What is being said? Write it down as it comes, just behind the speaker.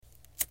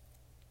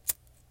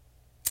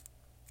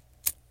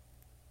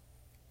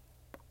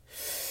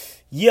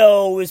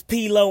Yo, it's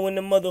P-Lo in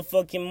the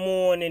motherfucking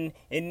morning,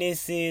 and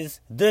this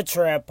is the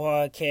Trap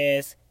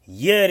Podcast.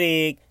 You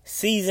dig?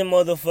 Season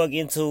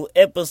motherfucking 2,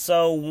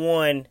 episode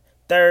 1,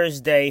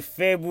 Thursday,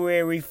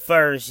 February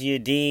 1st, you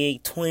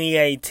dig?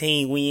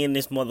 2018, we in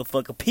this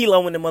motherfucker.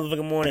 P-Lo in the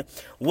motherfucking morning.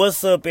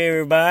 What's up,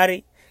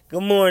 everybody?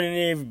 Good morning,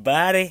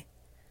 everybody.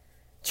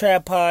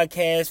 Trap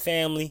Podcast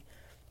family.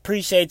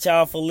 Appreciate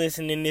y'all for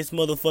listening this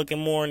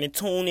motherfucking morning,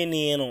 tuning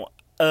in on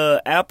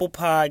Apple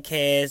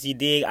Podcasts, you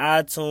dig,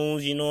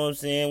 iTunes, you know what I'm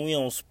saying, we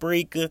on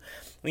Spreaker,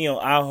 we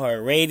on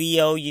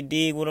iHeartRadio, you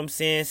dig what I'm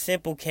saying,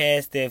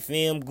 Simplecast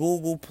FM,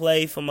 Google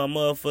Play for my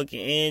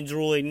motherfucking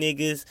Android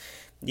niggas,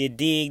 you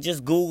dig,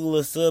 just Google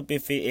us up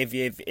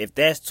if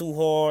that's too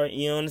hard,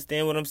 you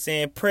understand what I'm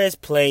saying, press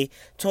play,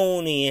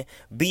 tune in,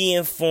 be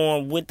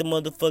informed with the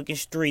motherfucking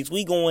streets.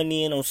 We going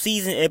in on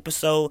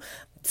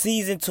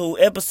Season 2,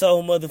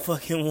 episode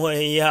motherfucking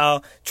 1,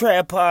 y'all.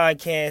 Trap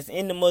Podcast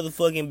in the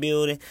motherfucking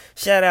building.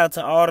 Shout out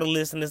to all the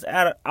listeners,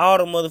 all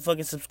the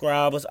motherfucking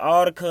subscribers,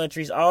 all the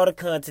countries, all the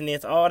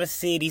continents, all the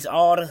cities,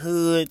 all the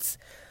hoods.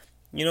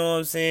 You know what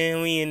I'm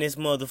saying? We in this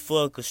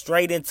motherfucker.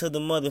 Straight into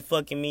the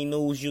motherfucking me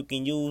news you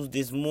can use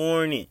this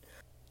morning.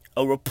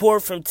 A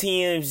report from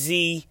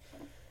TMZ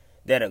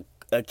that a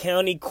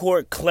county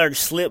court clerk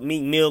slipped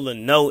Meek Mill a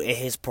note at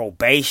his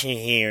probation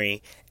hearing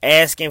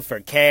asking for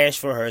cash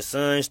for her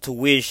son's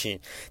tuition.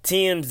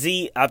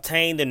 TMZ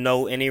obtained the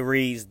note and it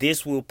reads,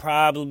 "This will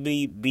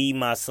probably be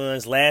my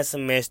son's last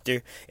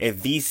semester at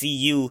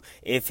VCU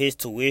if his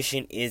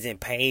tuition isn't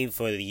paid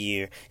for the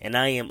year, and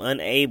I am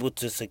unable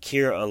to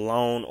secure a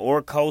loan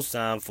or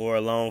co-sign for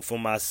a loan for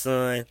my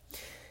son.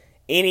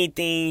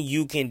 Anything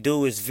you can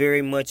do is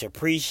very much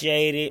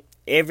appreciated.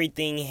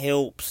 Everything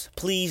helps.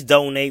 Please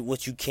donate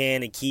what you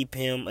can to keep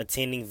him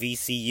attending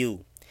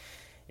VCU."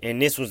 And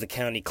this was the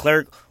county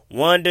clerk,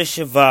 Wanda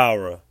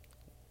Shavara.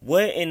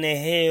 What in the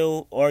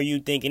hell are you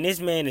thinking? This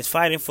man is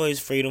fighting for his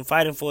freedom,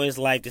 fighting for his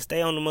life, to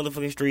stay on the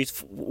motherfucking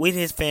streets with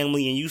his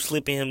family, and you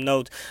slipping him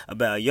notes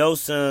about your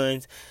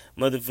son's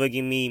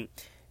motherfucking me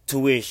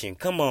tuition.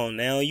 Come on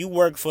now. You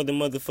work for the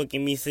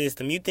motherfucking me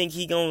system. You think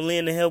he gonna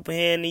lend a helping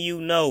hand to you?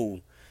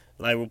 No.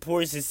 Like,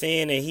 reports is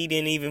saying that he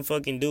didn't even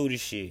fucking do the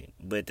shit.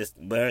 But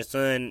her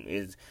son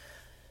is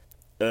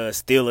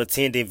still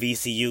attending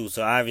VCU,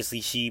 so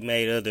obviously she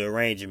made other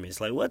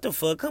arrangements. Like, what the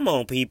fuck? Come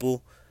on,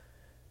 people.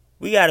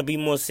 We gotta be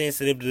more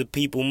sensitive to the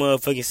people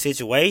motherfucking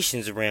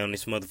situations around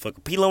this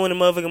motherfucker. P-Lo in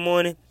the motherfucking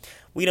morning.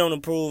 We don't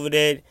approve of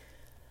that.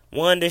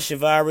 Wanda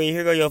Shavara,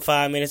 here go your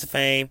 5 minutes of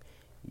fame.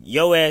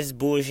 Yo ass is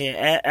bullshit.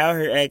 Out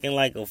here acting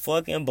like a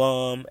fucking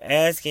bum.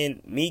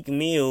 Asking Meek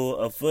Mill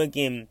a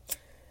fucking...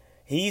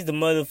 He's the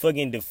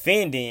motherfucking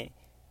defendant.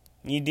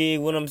 You dig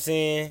what I'm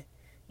saying?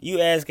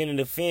 You asking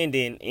the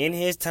defendant in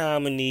his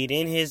time of need,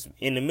 in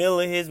the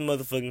middle of his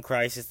motherfucking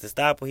crisis, to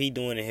stop what he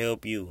doing to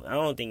help you. I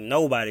don't think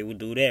nobody would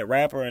do that,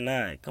 rapper or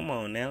not. Come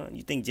on now.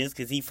 You think just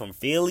because he from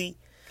Philly,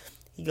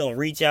 he gonna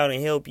reach out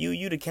and help you?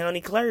 You the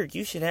county clerk.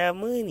 You should have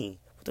money.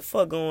 What the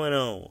fuck going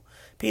on?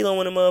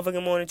 P-Lo in the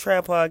motherfucking morning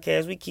Trap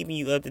Podcast. We keeping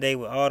you up to date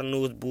with all the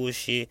newest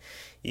bullshit.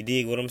 You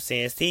dig what I'm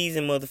saying?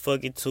 Season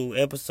motherfucking 2,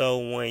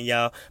 episode 1,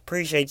 y'all.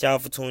 Appreciate y'all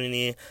for tuning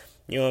in.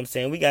 You know what I'm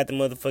saying? We got the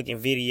motherfucking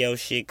video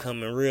shit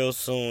coming real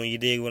soon. You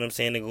dig what I'm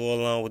saying? To go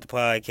along with the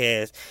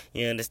podcast.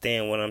 You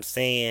understand what I'm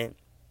saying?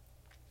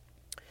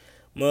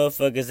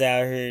 Motherfuckers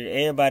out here.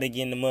 Everybody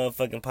getting the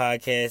motherfucking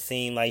podcast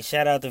scene. Like,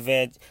 shout out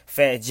to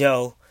Fat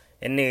Joe.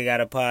 That nigga got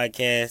a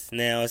podcast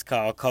now. It's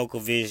called Coca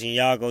Vision.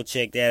 Y'all go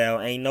check that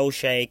out. Ain't no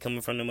shade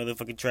coming from the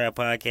motherfucking Trap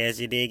Podcast,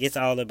 you dig? It's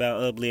all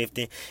about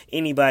uplifting.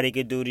 Anybody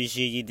could do this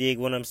shit, you dig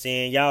what I'm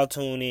saying? Y'all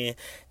tune in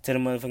to the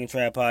motherfucking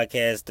Trap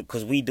Podcast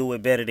because we do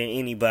it better than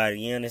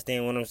anybody. You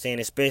understand what I'm saying?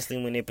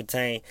 Especially when it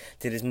pertains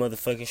to this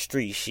motherfucking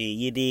street shit,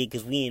 you dig?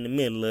 Because we in the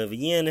middle of it.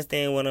 You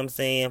understand what I'm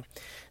saying?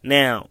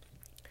 Now,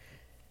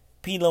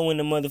 P-Lo in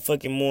the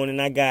motherfucking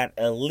morning, I got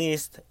a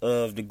list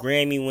of the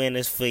Grammy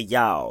winners for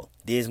y'all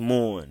this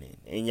morning.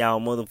 And y'all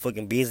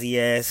motherfucking busy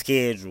ass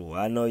schedule.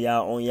 I know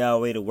y'all on y'all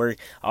way to work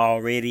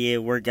already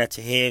at work, got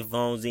your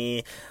headphones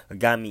in,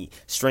 got me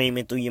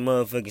streaming through your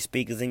motherfucking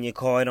speakers in your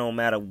car. It don't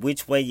matter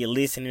which way you're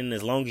listening,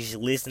 as long as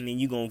you're listening,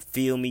 you gonna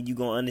feel me, you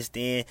gonna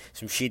understand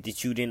some shit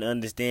that you didn't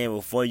understand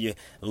before you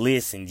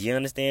listened. You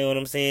understand what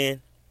I'm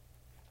saying?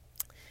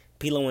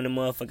 P-Lo in the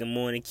motherfucking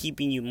morning,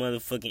 keeping you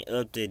motherfucking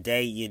up to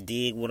date, you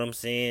dig what I'm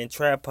saying?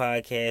 Trap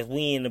Podcast,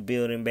 we in the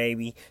building,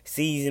 baby.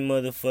 Season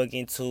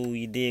motherfucking 2,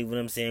 you dig what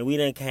I'm saying? We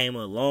done came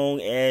a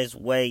long ass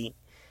way.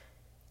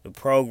 The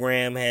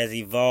program has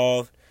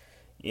evolved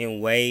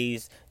in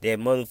ways that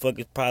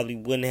motherfuckers probably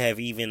wouldn't have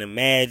even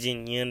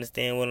imagined. You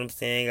understand what I'm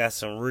saying? Got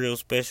some real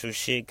special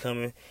shit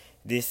coming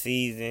this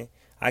season.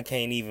 I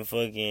can't even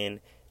fucking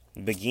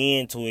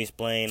begin to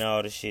explain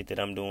all the shit that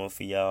I'm doing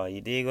for y'all.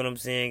 You dig what I'm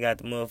saying? Got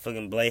the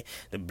motherfucking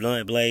the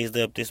blunt blazed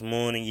up this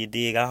morning. You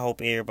dig? I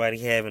hope everybody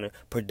having a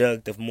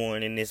productive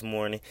morning this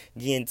morning.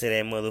 Get into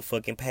that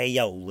motherfucking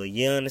payola.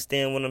 You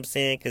understand what I'm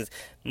saying? Because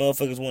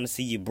motherfuckers want to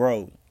see you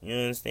broke. You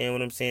understand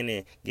what I'm saying?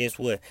 And guess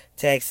what?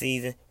 Tax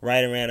season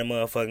right around the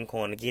motherfucking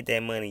corner. Get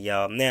that money,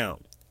 y'all. Now,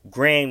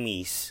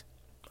 Grammys.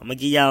 I'm gonna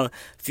give y'all a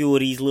few of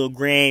these little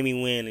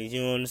Grammy winners.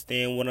 You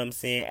understand what I'm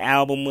saying?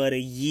 Album of the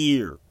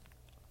year.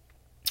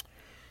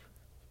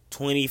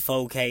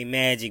 24K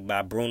Magic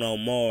by Bruno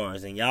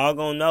Mars. And y'all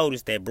gonna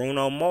notice that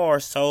Bruno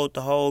Mars sold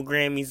the whole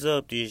Grammys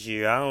up this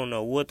year. I don't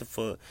know what the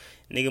fuck.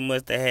 Nigga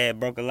must have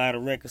broke a lot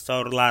of records,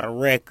 sold a lot of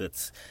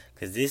records.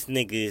 Cause this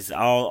nigga is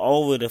all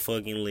over the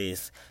fucking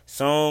list.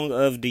 Song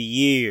of the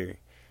year.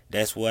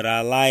 That's what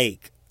I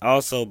like.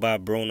 Also by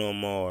Bruno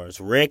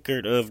Mars.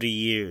 Record of the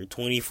year.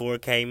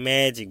 24K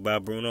Magic by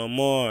Bruno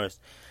Mars.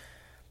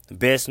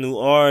 Best new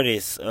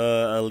artist.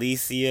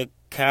 Alicia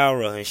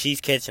Cara. And she's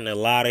catching a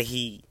lot of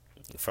heat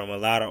from a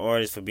lot of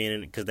artists for being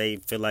in it, because they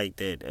feel like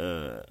that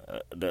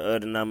the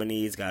other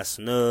nominees got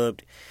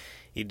snubbed.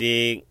 You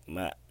dig?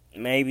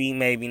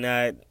 Maybe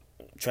not.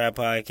 Trap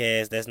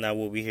Podcast, that's not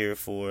what we here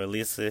for.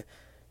 Alicia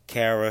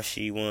Cara,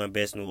 she won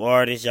Best New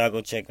Artist. Y'all go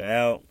check her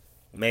out.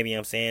 Maybe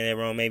I'm saying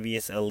that wrong. Maybe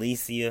it's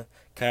Alicia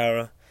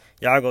Cara.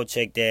 Y'all go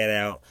check that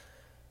out.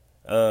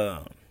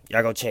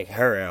 Y'all go check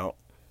her out.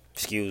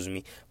 Excuse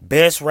me.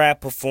 Best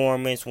rap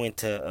performance went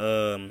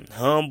to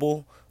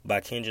Humble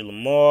by Kendrick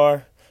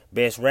Lamar.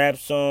 Best rap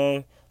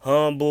song,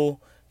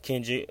 Humble,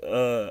 Kendrick,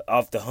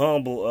 off the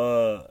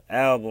Humble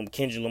album,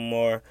 Kendrick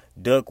Lamar,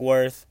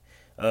 Duckworth.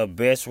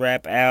 Best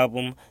rap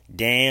album,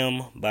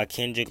 Damn by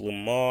Kendrick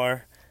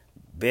Lamar.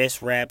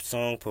 Best rap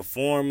song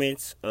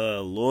performance,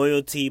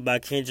 Loyalty by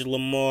Kendrick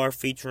Lamar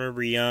featuring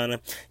Rihanna.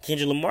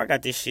 Kendrick Lamar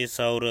got this shit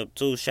sold up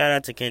too. Shout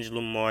out to Kendrick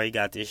Lamar, he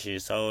got this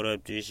shit sold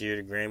up this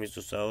year. The Grammys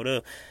were sold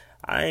up.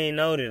 I ain't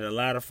know that a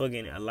lot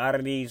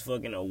of these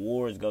fucking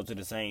awards go to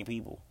the same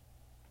people.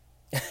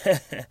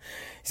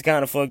 It's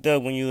kind of fucked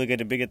up when you look at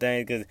the bigger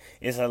things, because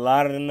it's a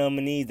lot of the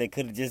nominees that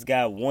could have just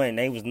got one.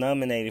 They was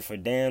nominated for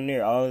damn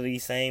near all of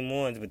these same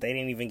ones, but they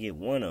didn't even get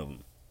one of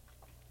them.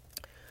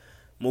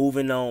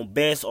 Moving on,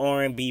 Best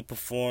R&B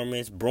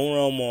Performance,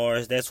 Bruno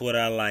Mars, that's what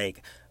I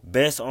like.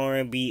 Best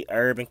R&B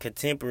Urban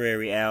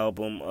Contemporary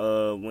Album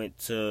went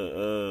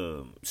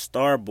to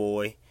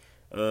Starboy,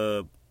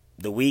 The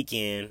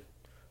Weeknd.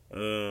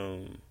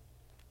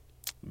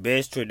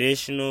 Best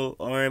Traditional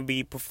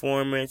R&B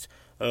Performance,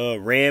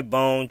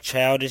 Redbone,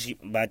 Childish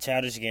by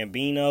Childish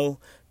Gambino.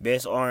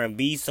 Best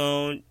R&B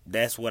Song,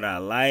 That's What I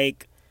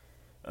Like,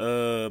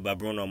 by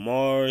Bruno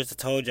Mars. I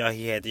told y'all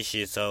he had this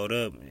shit sold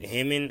up.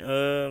 Him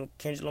and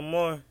Kendrick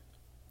Lamar.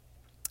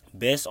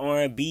 Best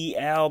R&B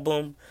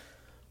Album,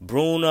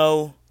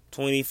 Bruno,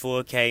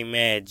 24K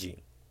Magic.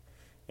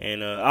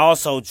 And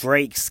also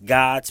Drake's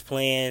God's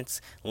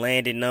Plans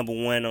landed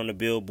 #1 on the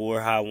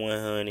Billboard Hot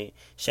 100.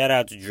 Shout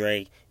out to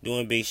Drake,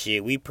 doing big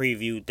shit. We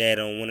previewed that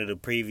on one of the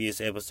previous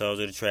episodes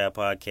of the Trap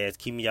Podcast.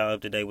 Keeping y'all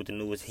up to date with the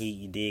newest heat,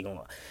 you dig, on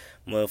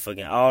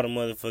motherfucking all the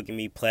motherfucking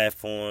me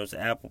platforms,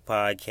 Apple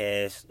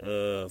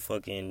Podcasts,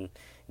 fucking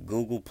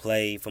Google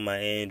Play for my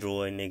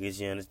Android niggas.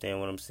 You understand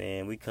what I'm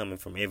saying? We coming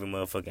from every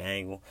motherfucking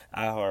angle.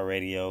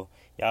 iHeartRadio.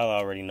 Y'all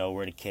already know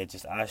where to catch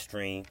us.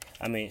 Stream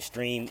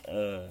Simplecast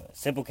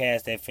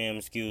FM,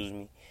 excuse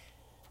me.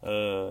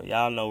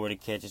 Y'all know where to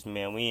catch us,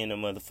 man. We in the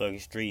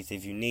motherfucking streets.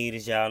 If you need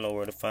us, y'all know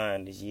where to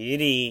find us. You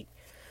dig?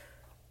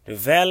 The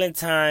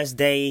Valentine's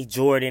Day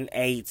Jordan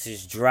 8s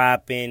is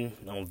dropping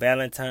on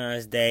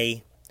Valentine's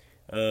Day.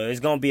 It's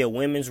gonna be a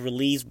women's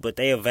release, but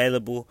they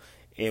available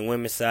in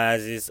women's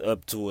sizes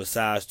up to a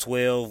size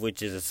 12,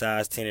 which is a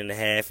size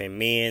 10.5 in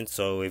men.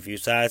 So if you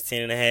size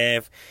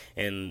 10.5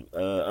 and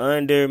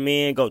under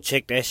men, go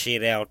check that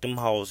shit out. Them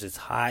hoes is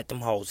hot. Them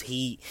hoes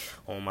heat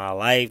on my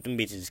life. Them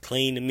bitches is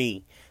clean to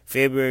me.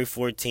 February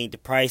 14th, the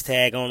price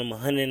tag on them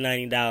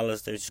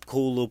 $190. That's a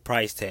cool little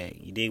price tag.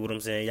 You dig what I'm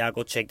saying? Y'all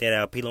go check that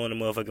out. Pilo in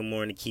the motherfucking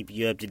morning to keep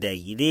you up to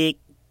date. You dig?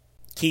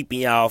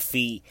 Keeping y'all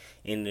feet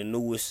in the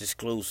newest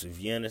exclusive.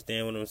 You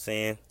understand what I'm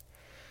saying?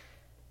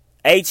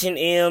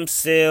 H&M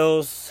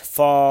sales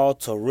fall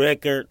to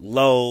record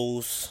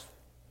lows.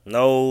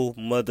 No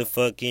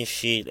motherfucking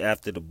shit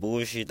after the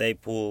bullshit they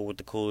pulled with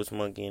the coolest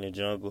monkey in the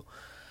jungle.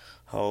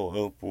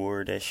 Whole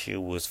upward. That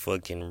shit was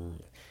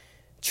fucking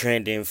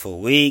trending for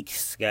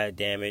weeks. God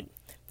damn it.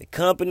 The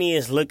company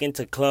is looking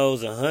to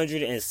close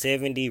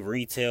 170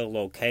 retail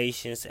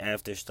locations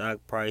after stock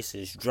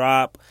prices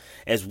drop,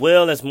 as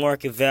well as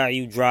market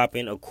value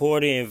dropping a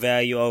quarter in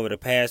value over the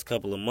past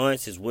couple of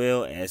months, as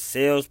well as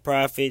sales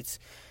profits,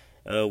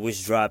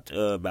 which dropped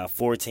about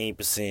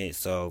 14%.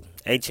 So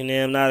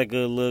H&M, not a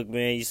good look,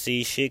 man. You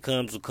see, shit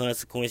comes with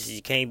consequences.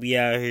 You can't be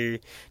out here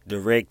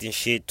directing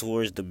shit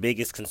towards the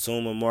biggest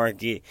consumer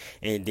market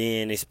and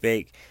then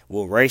expect,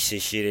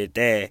 racist shit at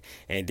that,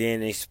 and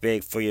then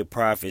expect for your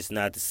profits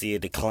not to see a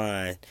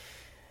decline.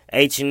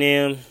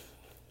 H&M,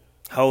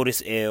 hold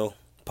this L.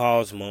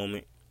 Pause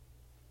moment.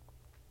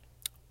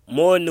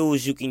 More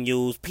news you can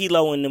use.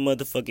 Pilo in the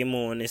motherfucking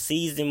morning.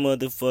 Season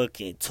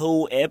motherfucking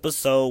 2,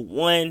 episode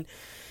 1.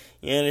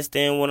 You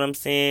understand what I'm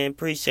saying?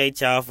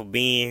 Appreciate y'all for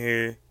being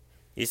here.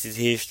 This is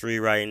history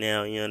right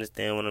now. You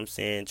understand what I'm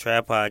saying?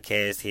 Trap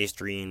Podcast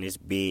history in this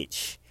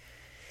bitch.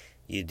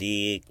 You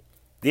dig?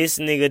 This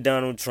nigga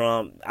Donald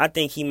Trump, I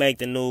think he make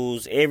the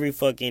news every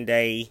fucking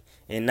day.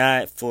 And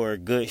not for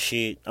good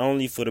shit.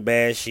 Only for the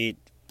bad shit.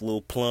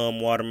 little plum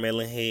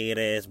watermelon head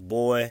ass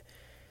boy.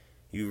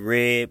 You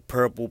red,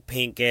 purple,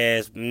 pink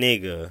ass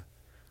nigga.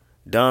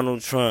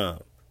 Donald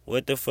Trump.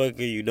 What the fuck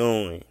are you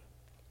doing?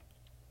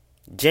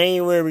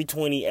 January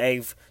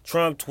 28th,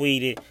 Trump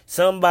tweeted,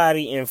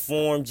 "Somebody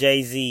informed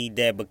Jay-Z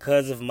that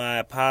because of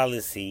my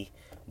policy,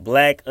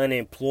 black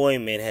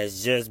unemployment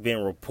has just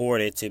been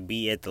reported to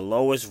be at the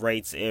lowest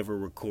rates ever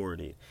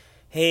recorded."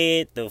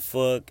 Head the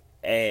fuck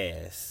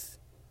ass.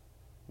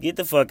 Get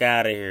the fuck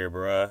out of here,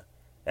 bruh.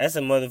 That's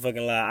a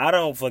motherfucking lie. I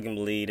don't fucking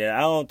believe that.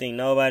 I don't think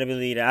nobody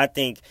believes that. I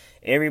think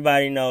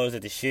everybody knows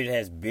that the shit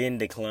has been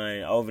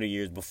declining over the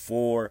years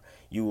before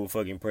you were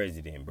fucking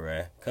president,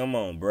 bruh. Come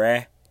on,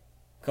 bruh.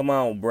 Come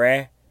on,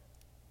 bruh.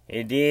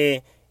 And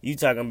then you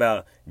talking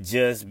about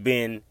just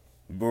been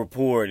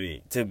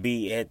reported to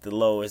be at the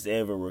lowest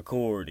ever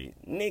recorded.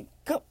 Nigga,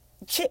 come,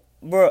 chill,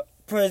 bruh.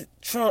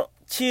 Trump,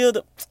 chill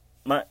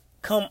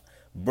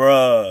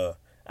bruh.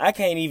 I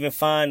can't even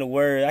find the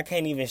word. I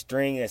can't even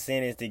string a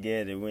sentence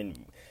together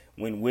when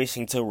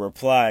wishing to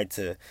reply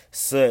to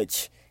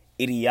such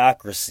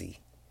idiocracy.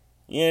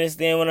 You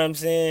understand what I'm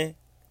saying?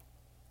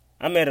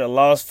 I'm at a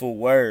loss for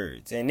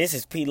words. And this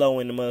is P-Lo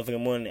in the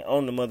motherfucking morning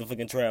on the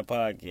motherfucking Trap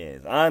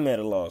Podcast. I'm at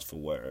a loss for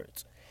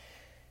words.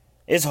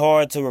 It's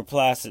hard to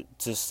reply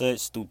to such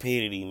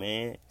stupidity,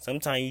 man.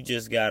 Sometimes you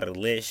just gotta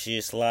let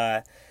shit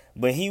slide.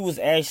 But he was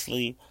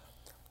actually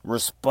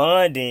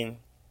responding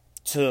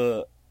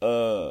to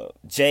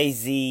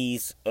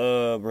Jay-Z's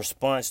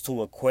response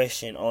to a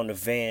question on the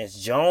Vance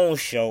Jones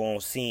show on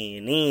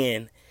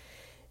CNN.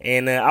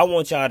 And I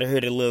want y'all to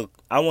hear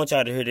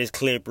this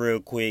clip real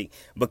quick,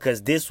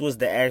 because this was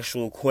the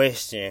actual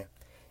question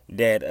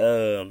that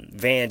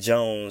Van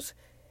Jones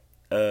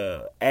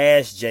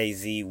asked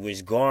Jay-Z,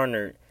 which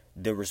garnered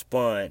the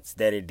response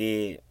that it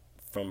did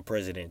from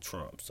President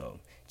Trump. So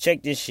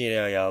check this shit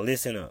out, y'all.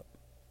 Listen up.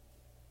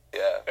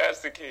 Yeah,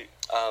 that's the key.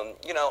 I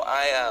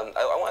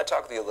want to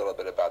talk to you a little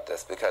bit about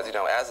this because,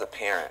 as a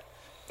parent,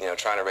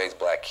 trying to raise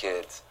black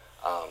kids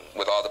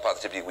with all the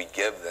positivity we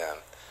give them,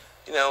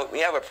 we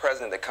have a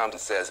president that comes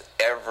and says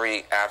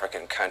every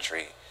African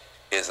country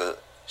is a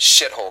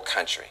shithole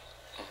country.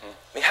 Mm-hmm.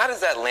 I mean, how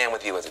does that land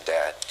with you as a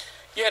dad?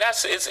 Yeah,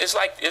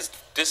 it's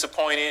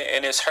disappointing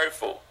and it's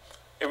hurtful.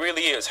 It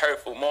really is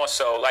hurtful, more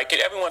so. Like,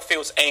 everyone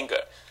feels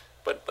anger.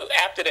 But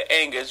after the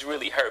anger, it's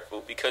really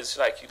hurtful because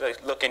you're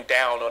looking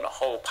down on a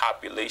whole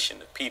population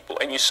of people,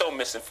 and you're so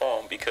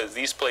misinformed because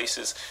these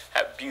places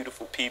have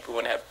beautiful people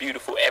and have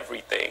beautiful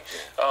everything,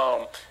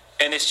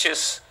 and it's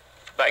just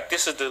like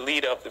this is the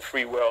leader of the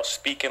free world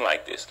speaking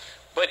like this.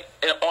 But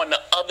on the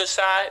other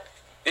side,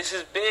 this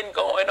has been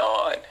going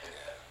on.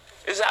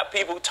 This is how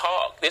people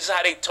talk. This is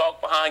how they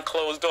talk behind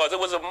closed doors. There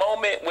was a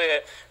moment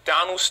where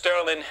Donald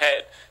Sterling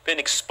had been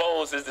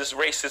exposed as this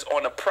racist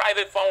on a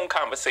private phone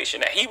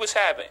conversation that he was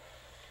having,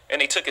 and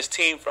they took his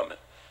team from him.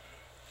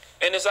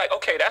 And it's like,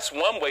 okay, that's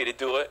one way to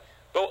do it.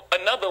 But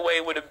another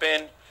way would have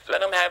been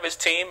let him have his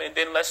team, and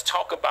then let's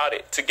talk about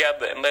it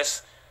together, and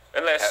let's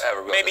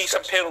maybe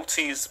some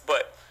penalties.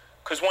 But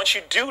because once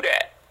you do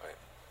that,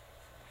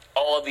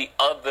 all the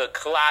other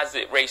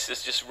closet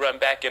racists just run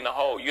back in the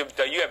hole. You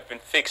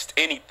haven't fixed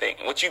anything.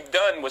 What you've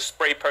done was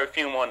spray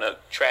perfume on a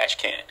trash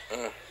can.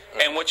 Mm-hmm.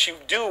 And what you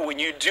do when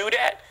you do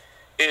that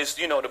is,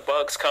 the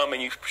bugs come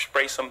and you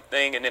spray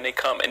something and then they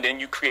come and then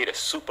you create a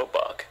super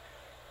bug.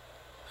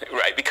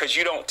 Right? Because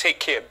you don't take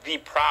care of the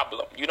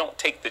problem. You don't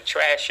take the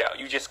trash out.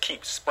 You just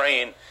keep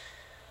spraying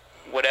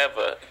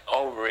whatever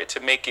over it to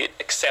make it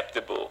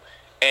acceptable.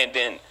 And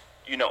then,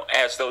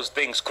 as those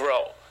things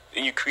grow,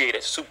 and you create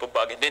a super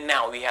bug, and then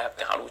now we have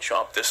Donald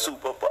Trump, the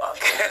super bug.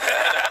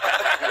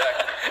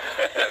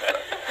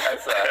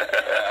 That's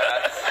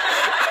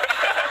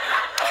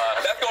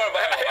going to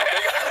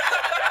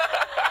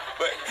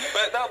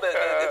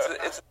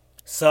happen.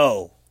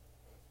 So,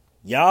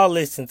 y'all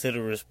listen to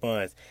the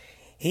response.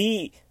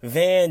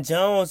 Van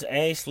Jones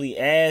actually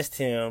asked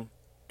him,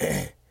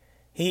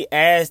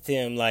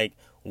 like,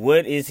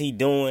 what is he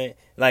doing?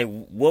 Like,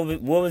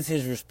 what was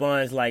his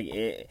response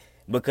like?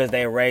 Because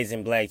they're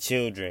raising black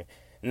children.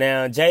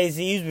 Now,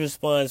 Jay-Z's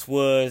response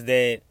was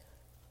that,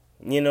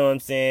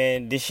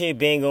 this shit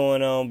been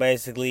going on,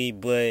 basically,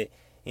 but,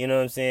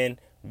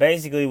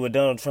 basically what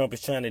Donald Trump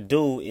is trying to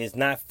do is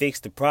not fix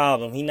the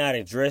problem. He's not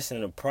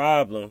addressing the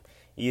problem.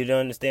 You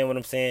don't understand what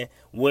I'm saying?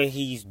 What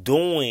he's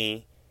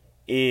doing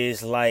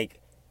is,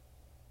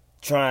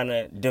 trying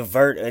to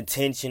divert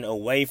attention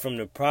away from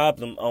the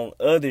problem on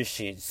other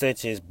shit,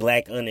 such as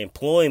black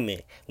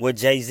unemployment. What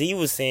Jay-Z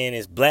was saying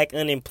is black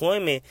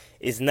unemployment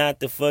is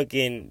not the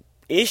fucking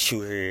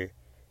issue here.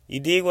 You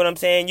dig what I'm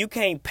saying? You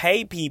can't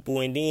pay people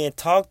and then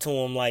talk to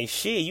them like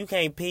shit. You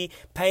can't pay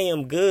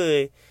them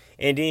good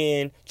and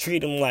then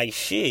treat them like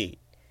shit.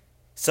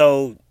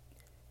 So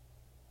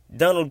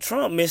Donald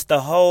Trump missed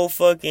the whole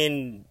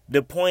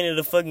the point of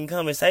the fucking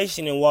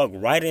conversation and walked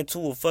right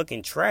into a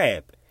fucking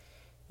trap.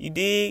 You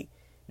dig?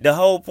 The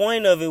whole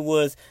point of it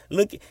was,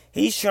 look,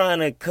 he's trying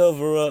to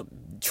cover up.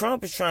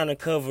 Trump is trying to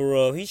cover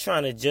up. He's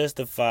trying to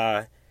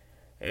justify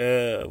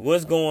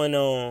what's going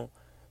on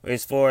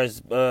as far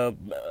as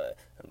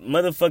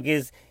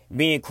motherfuckers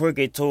being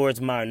crooked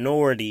towards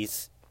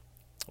minorities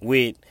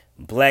with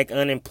black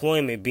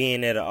unemployment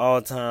being at an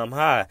all-time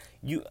high,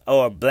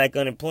 or black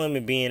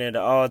unemployment being at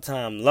an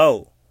all-time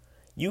low.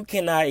 You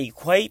cannot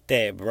equate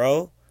that,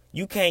 bro.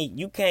 You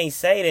can't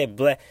say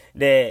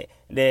that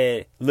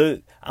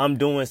look, I'm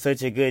doing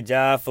such a good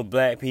job for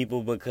black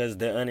people because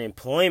the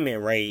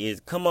unemployment rate is.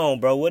 Come on,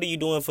 bro. What are you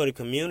doing for the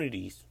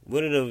communities?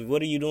 What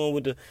are you doing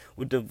with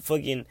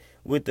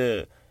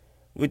the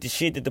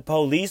shit that the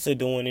police are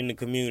doing in the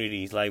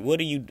communities? Like, what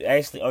are you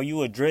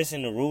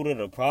addressing the root of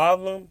the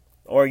problem?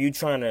 Or are you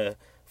trying to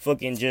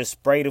fucking just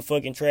spray the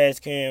fucking trash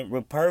can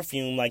with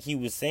perfume like he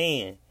was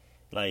saying?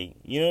 Like,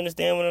 you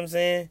understand what I'm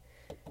saying?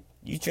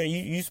 You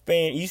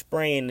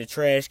spraying the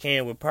trash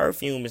can with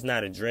perfume is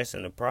not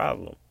addressing the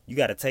problem. You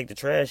got to take the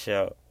trash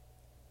out,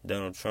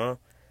 Donald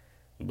Trump.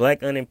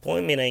 Black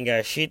unemployment ain't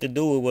got shit to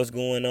do with what's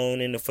going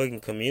on in the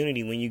fucking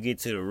community when you get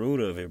to the root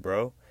of it,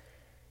 bro.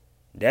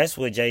 That's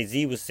what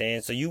Jay-Z was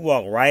saying. So you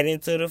walk right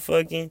into the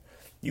motherfucking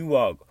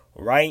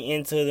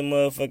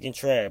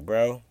trap,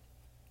 bro.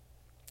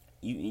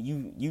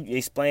 You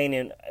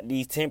explaining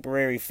these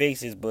temporary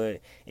fixes,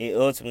 but it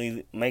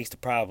ultimately makes the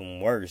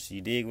problem worse.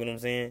 You dig what I'm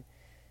saying?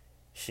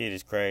 Shit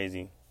is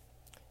crazy.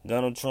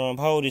 Donald Trump,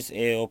 hold his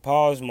L.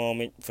 Pause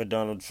moment for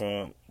Donald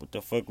Trump. What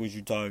the fuck was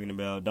you talking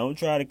about? Don't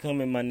try to come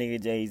at my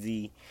nigga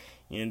Jay-Z.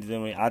 You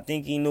understand me? I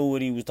think he knew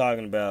what he was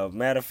talking about.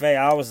 Matter of fact,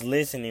 I was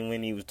listening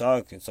when he was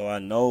talking, so I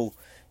know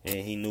that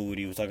he knew what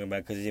he was talking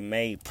about because it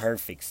made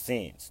perfect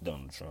sense,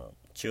 Donald Trump.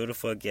 Chill the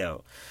fuck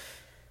out.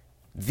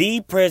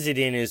 The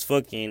president is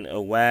fucking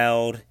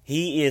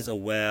he is a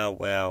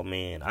wild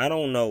man. I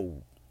don't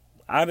know.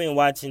 I've been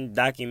watching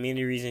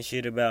documentaries and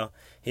shit about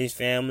his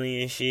family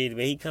and shit,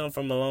 but he come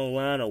from a long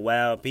line of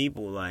wild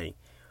people. Like,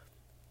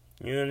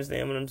 you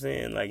understand what I'm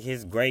saying? Like,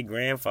 his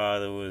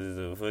great-grandfather was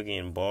a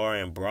fucking bar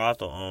and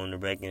brothel owner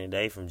back in the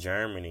day from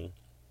Germany.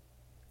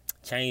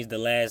 Changed the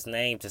last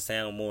name to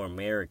sound more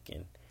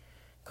American.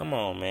 Come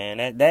on,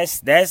 man.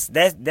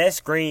 That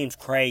screams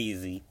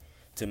crazy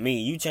to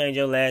me. You change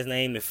your last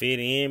name to fit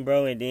in,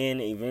 bro, and then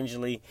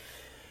eventually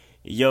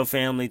your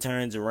family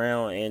turns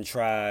around and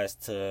tries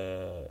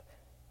to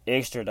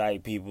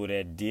extradite people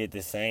that did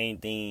the same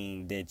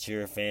thing that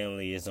your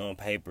family is on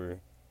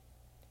paper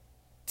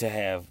to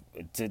have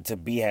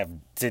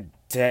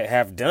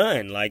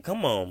done. Like,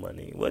 come on,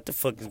 money. What the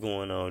fuck is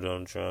going on,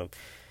 Donald Trump?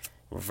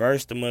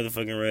 Reverse the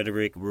motherfucking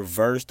rhetoric.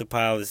 Reverse the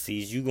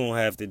policies. You gonna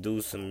have to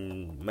do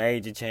some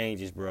major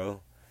changes,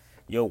 bro.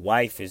 Your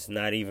wife is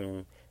not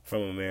even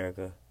from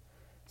America.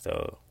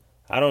 So,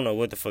 I don't know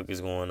what the fuck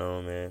is going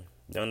on, man.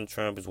 Donald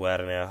Trump is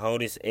wilding out.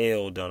 Hold his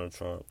L, Donald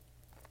Trump.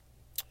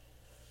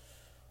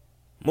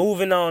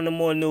 Moving on to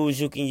more news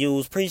you can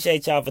use.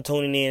 Appreciate y'all for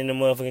tuning in the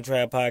motherfucking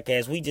Trap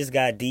Podcast. We just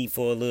got deep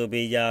for a little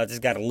bit, y'all.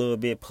 Just got a little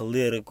bit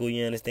political,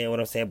 you understand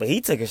what I'm saying? But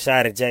he took a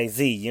shot at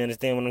Jay-Z, you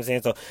understand what I'm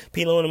saying? So,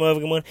 P-Lo and the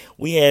motherfucking money,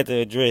 we had to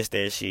address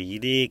that shit, you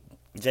dig?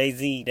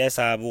 Jay-Z, that's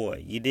our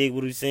boy. You dig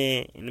what I'm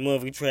saying? In the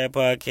motherfucking Trap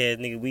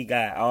Podcast, nigga, we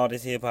got all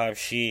this hip-hop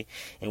shit,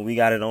 and we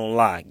got it on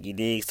lock, you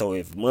dig? So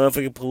if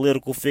motherfucking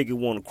political figure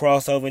want to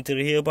cross over into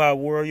the hip-hop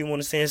world, you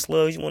want to send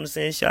slugs, you want to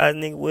send shots,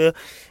 nigga, well,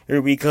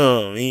 here we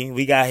come, man.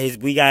 We got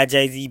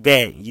Jay-Z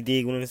back, you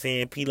dig what I'm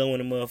saying? P-Lo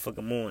in the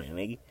motherfucking morning,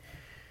 nigga.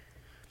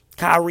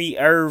 Kyrie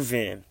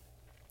Irving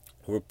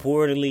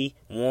reportedly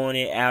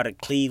wanted out of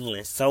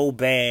Cleveland so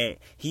bad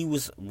he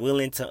was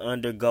willing to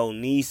undergo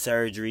knee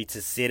surgery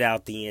to sit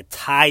out the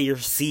entire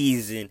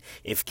season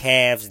if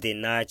Cavs did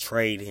not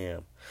trade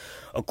him.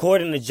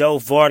 According to Joe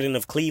Vardon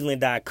of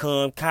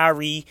Cleveland.com,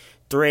 Kyrie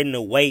threatened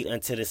to wait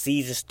until the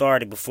season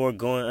started before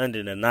going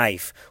under the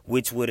knife,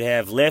 which would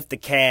have left the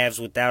Cavs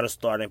without a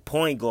starting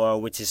point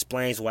guard, which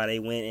explains why they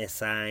went and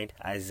signed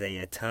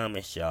Isaiah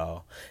Thomas,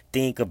 y'all.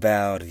 Think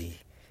about it.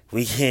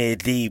 We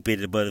get deep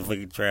in the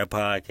motherfucking Trap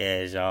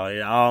Podcast, y'all.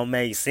 It all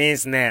makes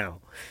sense now.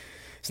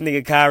 This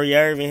nigga Kyrie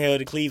Irving held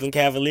the Cleveland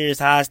Cavaliers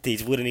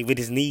hostage with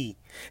his knee.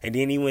 And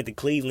then he went to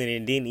Cleveland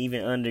and didn't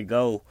even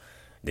undergo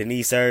the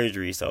knee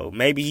surgery. So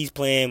maybe he's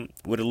playing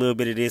with a little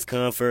bit of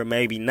discomfort.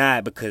 Maybe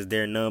not, because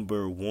they're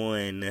number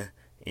one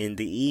in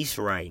the East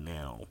right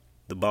now.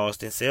 The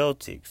Boston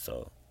Celtics.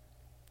 So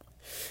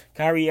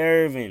Kyrie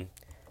Irving,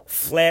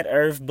 flat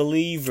earth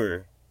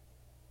believer.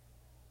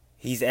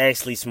 He's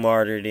actually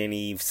smarter than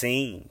he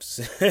seems.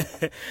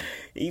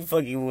 He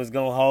fucking was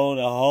gonna hold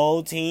a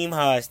whole team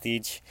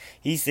hostage.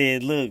 He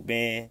said, look,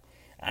 man,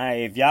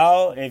 if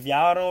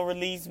y'all don't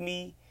release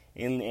me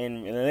and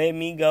let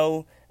me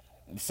go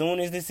as soon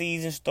as the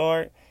season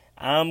start,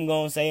 I'm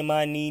gonna say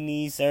my knee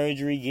needs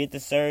surgery, get the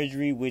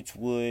surgery, which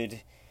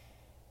would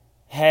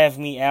have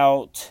me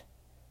out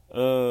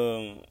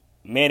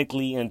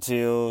medically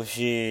until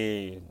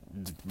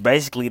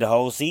basically the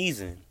whole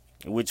season,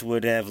 which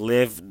would have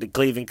left the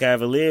Cleveland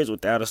Cavaliers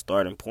without a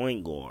starting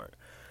point guard.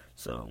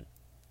 So,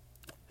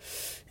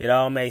 it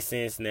all makes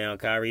sense now.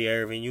 Kyrie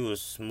Irving, you a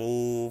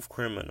smooth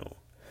criminal.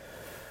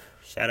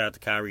 Shout out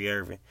to Kyrie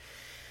Irving.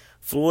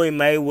 Floyd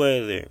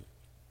Mayweather,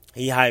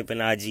 he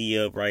hyping IG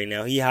up right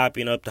now. He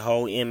hyping up the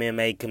whole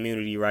MMA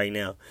community right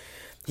now.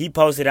 He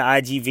posted an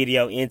IG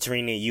video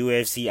entering the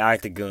UFC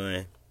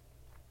octagon.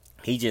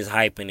 He just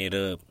hyping it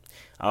up.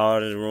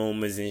 All the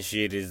rumors and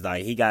shit is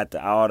like he got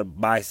all the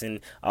boxing,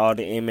 all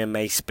the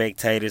MMA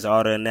spectators,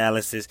 all the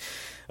analysis.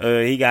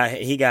 He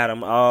got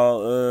them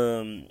all.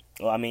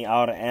 All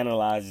the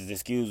analyzers.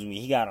 Excuse me.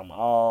 He got them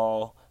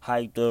all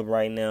hyped up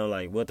right now.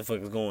 Like, what the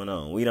fuck is going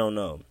on? We don't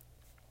know.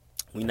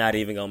 We not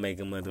even gonna make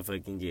a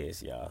motherfucking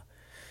guess, y'all.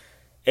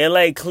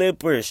 LA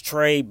Clippers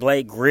trade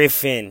Blake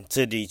Griffin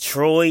to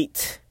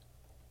Detroit.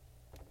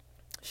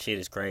 Shit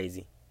is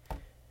crazy.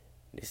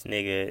 This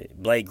nigga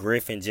Blake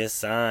Griffin just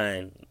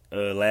signed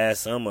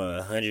last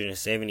summer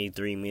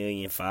 $173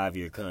 million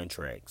 5-year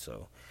contract.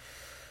 So,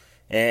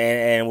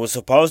 and was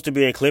supposed to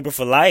be a Clipper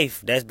for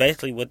life. That's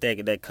basically what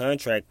that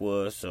contract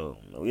was. So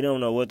we don't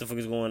know what the fuck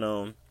is going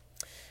on.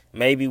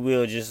 Maybe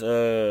we'll just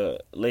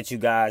let you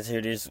guys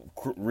hear this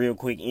real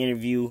quick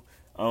interview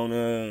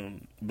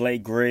on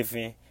Blake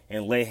Griffin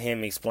and let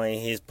him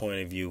explain his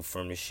point of view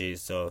from the shit.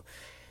 So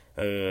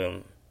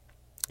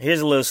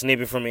here's a little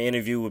snippet from an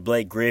interview with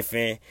Blake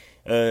Griffin.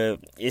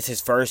 It's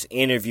his first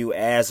interview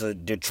as a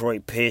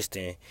Detroit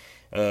Piston.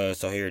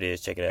 So here it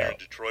is. Check it out. In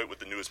Detroit with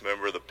the newest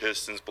member of the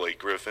Pistons, Blake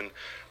Griffin.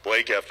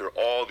 Blake, after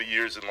all the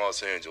years in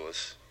Los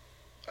Angeles,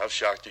 how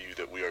shocked are you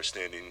that we are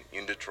standing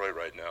in Detroit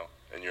right now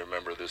and you're a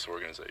member of this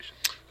organization?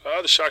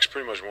 The shock's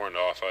pretty much worn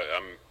off.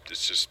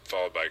 It's just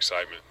followed by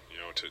excitement,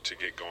 to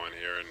get going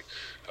here,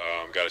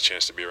 and got a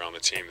chance to be around the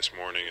team this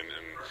morning, and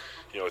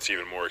it's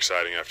even more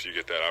exciting after you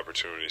get that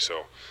opportunity.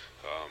 So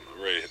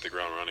I'm ready to hit the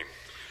ground running.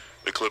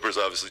 The Clippers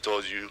obviously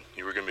told you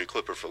were going to be a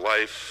Clipper for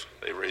life.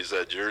 They raised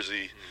that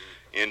jersey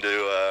into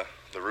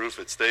the roof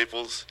at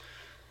Staples.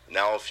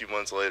 Now, a few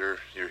months later,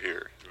 you're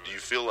here. Do you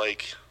feel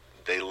like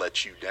they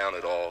let you down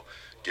at all,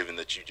 given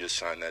that you just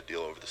signed that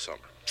deal over the summer?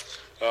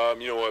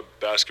 You know what?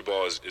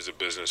 Basketball is a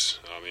business.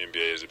 The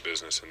NBA is a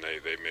business, and they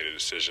made a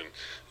decision.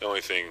 The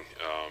only thing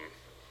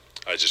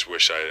I just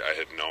wish I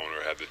had known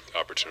or had the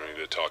opportunity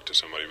to talk to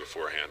somebody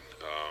beforehand.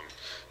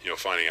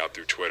 Finding out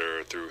through Twitter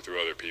or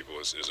through other people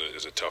is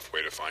a tough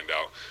way to find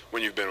out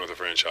when you've been with a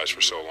franchise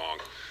for so long.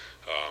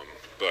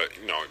 But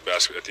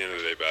at the end of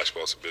the day,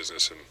 basketball is a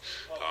business, and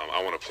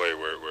I want to play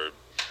where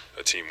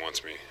a team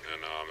wants me,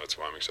 and that's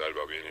why I'm excited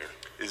about being here.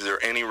 Is there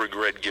any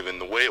regret, given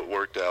the way it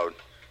worked out,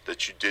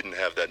 that you didn't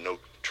have that no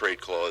trade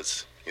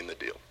clause in the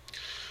deal?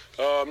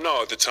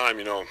 No, at the time,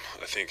 I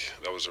think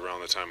that was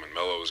around the time when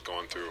Melo was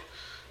going through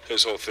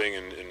his whole thing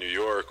in New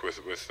York with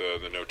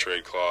the no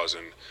trade clause,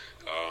 and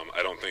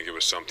I don't think it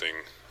was something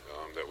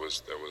that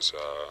was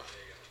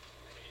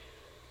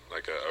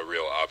like a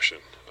real option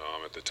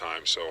at the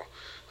time. So,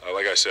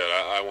 like I said,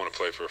 I want to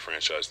play for a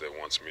franchise that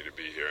wants me to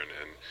be here,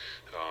 and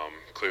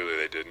clearly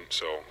they didn't.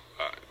 So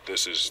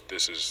this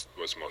is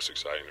what's most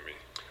exciting to me.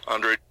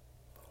 Andre?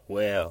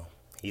 Well,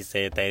 he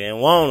said they didn't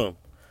want him.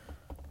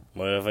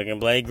 Motherfucking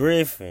Blake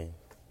Griffin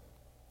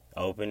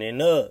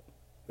opening up.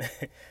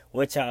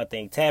 What y'all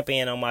think? Tap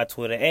in on my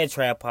Twitter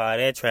 @TrapPod,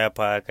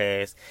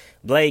 @TrapPodcast.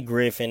 Blake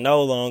Griffin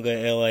no longer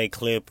LA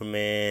Clipper,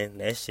 man.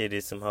 That shit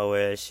is some hoe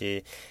ass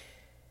shit.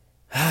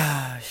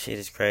 Shit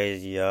is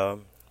crazy,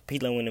 y'all.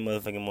 P-Lo in the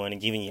motherfucking morning,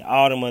 giving you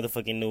all the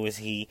motherfucking newest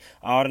heat,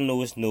 all the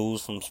newest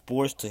news from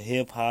sports to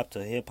hip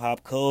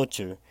hop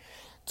culture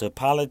to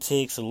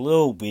politics a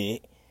little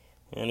bit.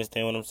 You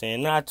understand what I'm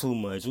saying? Not too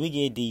much. We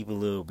get deep a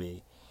little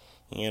bit.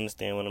 You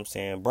understand what I'm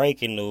saying?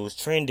 Breaking news,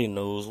 trending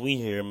news. We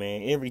here,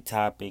 man. Every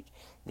topic.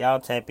 Y'all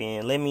tap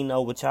in. Let me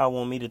know what y'all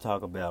want me to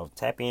talk about.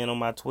 Tap in on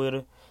my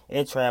Twitter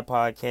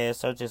 @TrapPodcast.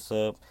 Search us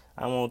up.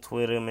 I'm on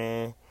Twitter,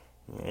 man.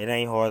 It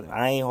ain't hard.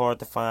 I ain't hard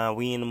to find.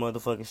 We in the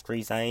motherfucking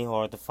streets. I ain't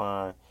hard to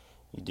find.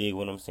 You dig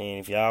what I'm saying?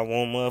 If y'all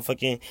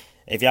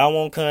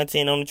want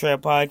content on the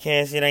Trap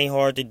Podcast, it ain't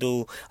hard to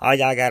do. All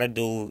y'all gotta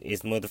do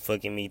is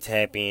motherfucking me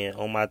tap in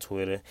on my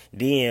Twitter.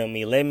 DM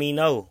me. Let me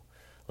know.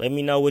 Let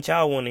me know what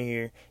y'all want to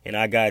hear, and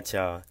I got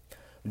y'all.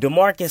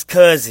 DeMarcus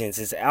Cousins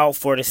is out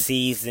for the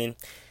season.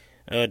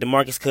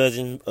 DeMarcus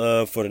Cousins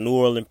for the New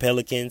Orleans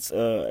Pelicans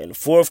in the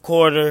fourth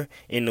quarter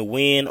in the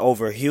win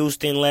over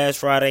Houston last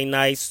Friday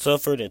night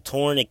suffered a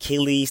torn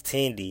Achilles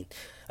tendon.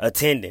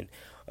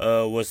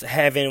 Was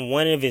having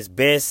one of his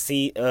best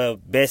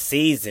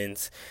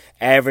seasons,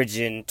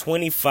 averaging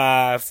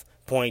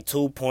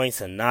 25.2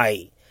 points a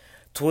night,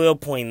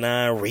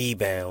 12.9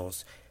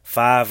 rebounds,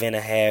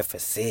 5.5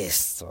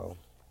 assists. So,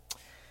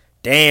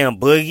 damn,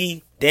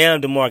 Boogie.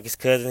 Damn, DeMarcus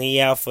Cousins. He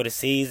out for the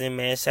season,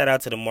 man. Shout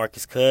out to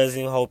DeMarcus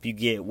Cousins. Hope you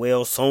get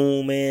well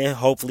soon, man.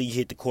 Hopefully you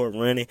hit the court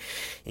running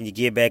and you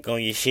get back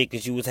on your shit,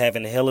 because you was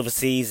having a hell of a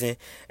season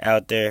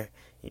out there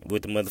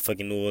with the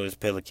motherfucking New Orleans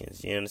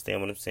Pelicans. You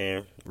understand what I'm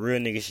saying? Real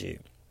nigga shit.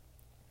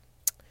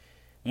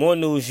 More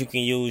news you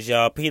can use,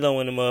 y'all. P-Lo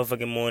in the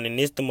motherfucking morning.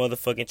 This the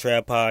motherfucking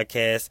Trap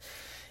Podcast.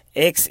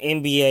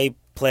 Ex-NBA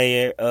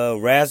player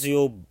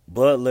Razzie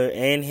Butler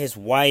and his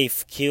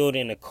wife killed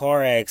in a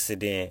car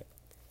accident.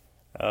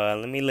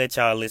 Let me let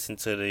y'all listen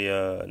to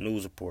the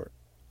news report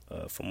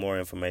for more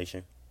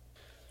information.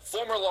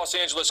 Former Los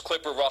Angeles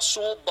Clipper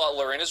Razzie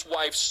Butler and his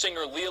wife,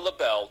 singer Leah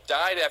LaBelle,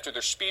 died after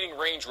their speeding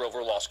Range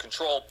Rover lost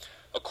control.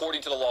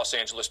 According to the Los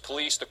Angeles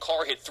police, the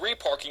car hit 3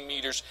 parking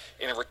meters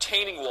in a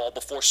retaining wall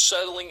before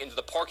settling into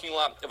the parking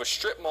lot of a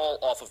strip mall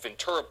off of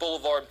Ventura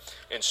Boulevard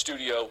in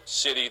Studio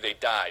City. They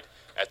died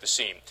at the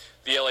scene.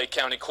 The LA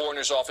County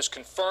Coroner's Office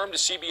confirmed to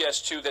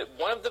CBS 2 that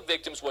one of the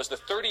victims was the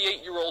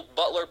 38-year-old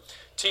butler.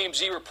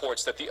 TMZ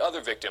reports that the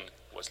other victim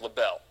was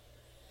LaBelle.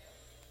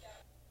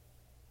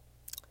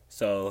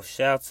 So,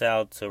 shouts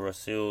out to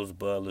Rasul's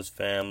Butler's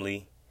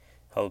family.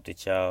 Hope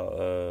that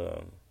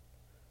y'all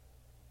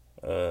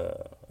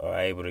are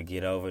able to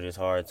get over this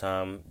hard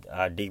time.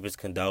 Our deepest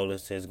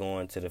condolences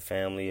going to the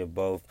family of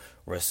both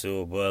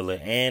Rasul Butler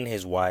and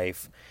his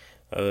wife.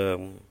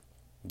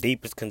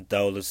 Deepest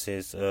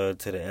condolences to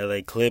the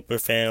LA Clipper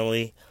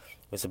family.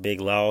 It's a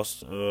big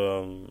loss.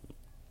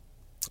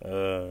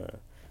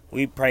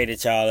 We pray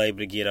that y'all are able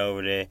to get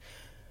over that.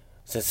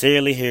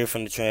 Sincerely here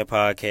from the Trap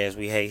Podcast.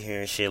 We hate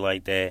hearing shit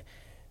like that.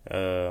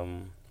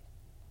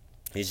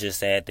 It's just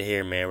sad to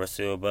hear, man.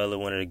 Rasul Butler,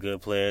 one of the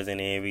good players in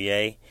the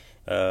NBA.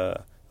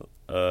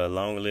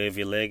 Long live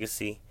your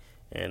legacy.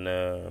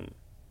 And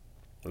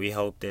we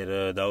hope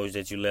that those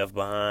that you left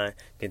behind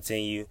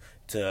continue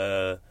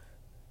to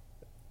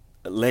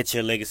let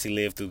your legacy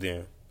live through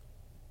them.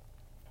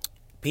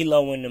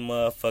 P-Lo in the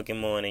motherfucking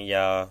morning,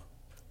 y'all.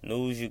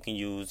 News you can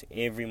use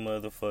every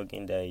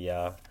motherfucking day,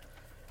 y'all.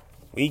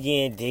 We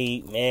getting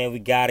deep, man. We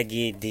gotta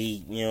get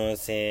deep, you know what I'm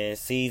saying?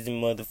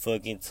 Season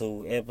motherfucking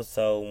 2,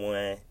 episode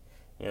 1.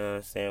 You know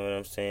what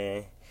I'm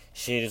saying?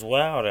 Shit is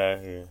wild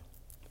out here.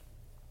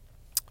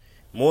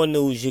 More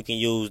news you can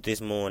use this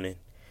morning.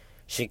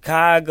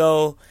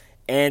 Chicago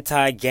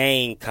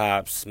anti-gang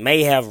cops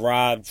may have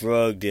robbed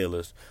drug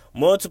dealers.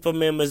 Multiple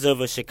members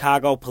of a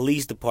Chicago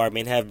police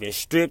department have been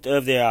stripped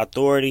of their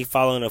authority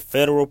following a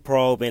federal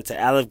probe into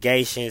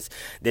allegations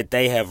that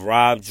they have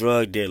robbed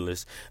drug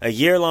dealers. A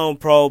year-long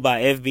probe by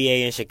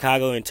FBI and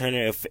Chicago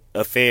Internal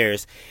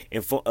Affairs,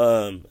 an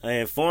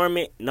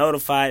informant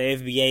notified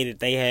FBI that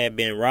they had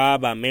been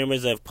robbed by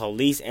members of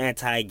police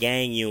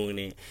anti-gang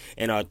unit,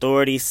 and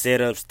authorities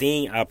set up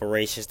sting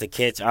operations to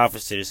catch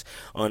officers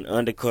on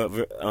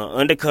undercover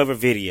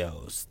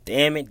videos.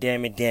 Damn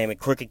it.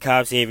 Crooked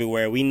cops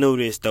everywhere. We knew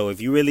this, though. If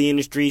you really in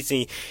the streets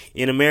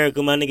in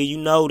America, my nigga, you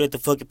know that the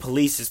fucking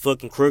police is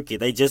fucking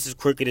crooked. They just as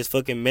crooked as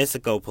fucking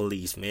Mexico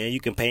police, man. You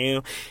can pay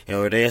them,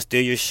 or they'll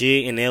steal your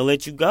shit, and they'll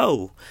let you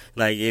go.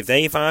 Like, if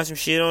they find some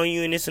shit on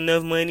you and it's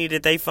enough money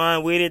that they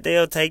find with it,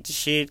 they'll take the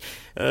shit,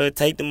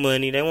 take the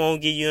money. They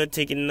won't give you a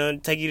ticket, nothing,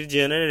 take you to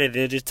jail, none of that.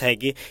 They'll just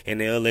take it, and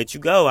they'll let you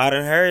go. I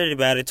done heard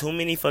about it too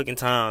many fucking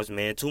times,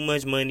 man. Too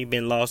much money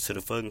been lost to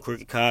the fucking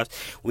crooked cops.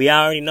 We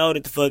already know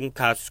that the fucking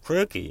cops is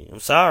crooked. I'm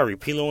sorry.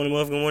 P-Lo on the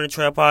motherfucking Morning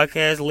Trap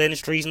Podcast, letting the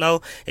streets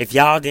know. If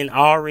y'all didn't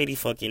already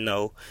fucking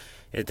know,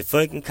 that the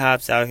fucking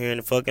cops out here in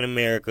the fucking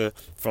America,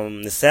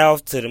 from the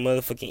south to the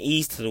motherfucking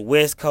east to the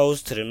west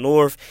coast to the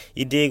north,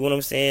 you dig what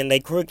I'm saying? They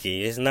crooked.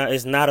 It's not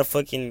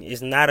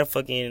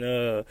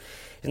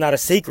a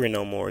secret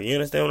no more. You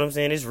understand what I'm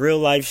saying? It's real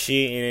life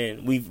shit,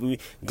 and we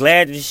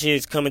glad that this shit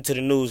is coming to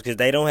the news, because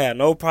they don't have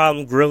no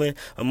problem grilling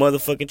a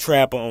motherfucking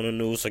trapper on the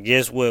news. So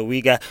guess what?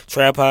 We got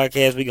Trap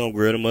Podcast. We gonna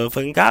grill the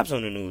motherfucking cops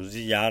on the news.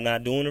 Y'all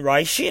not doing the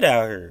right shit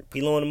out here.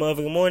 P-Lo in the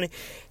motherfucking morning.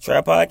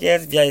 Trap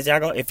Podcast.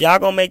 If y'all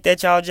gonna make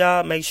that y'all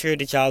job, make sure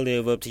that y'all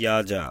live up to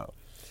y'all job.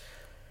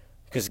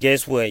 Because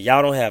guess what?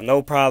 Y'all don't have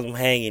no problem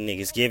hanging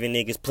niggas, giving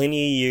niggas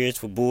plenty of years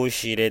for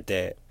bullshit at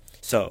that.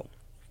 So,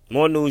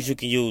 more news you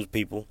can use,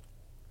 people.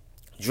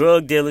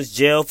 Drug dealers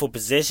jailed for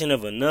possession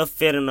of enough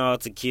fentanyl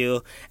to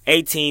kill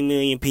 18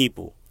 million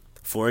people.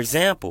 For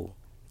example,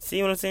 see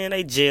what I'm saying?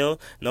 They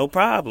jailed, no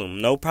problem.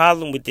 No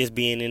problem with this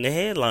being in the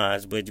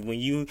headlines. But when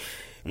you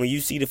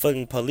see the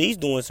fucking police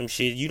doing some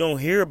shit, you don't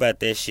hear about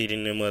that shit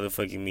in the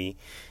motherfucking me.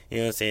 You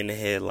know what I'm saying? The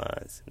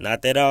headlines.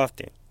 Not that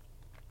often.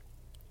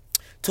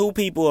 2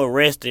 people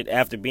arrested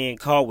after being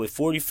caught with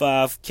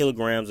 45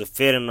 kilograms of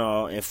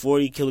fentanyl and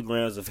 40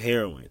 kilograms of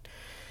heroin.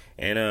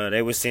 And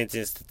they were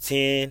sentenced to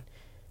 10.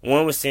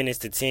 One was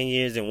sentenced to 10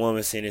 years and one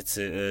was sentenced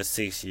to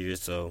 6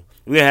 years. So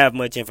we don't have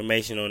much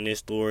information on this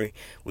story.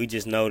 We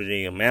just know that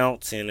the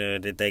amounts and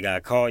that they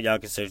got caught. Y'all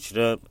can search it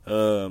up.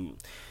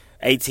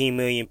 18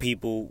 million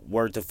people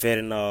worth of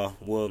fentanyl.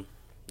 Well,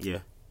 yeah,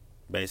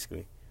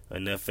 basically.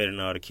 Enough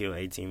fentanyl to kill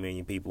 18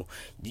 million people.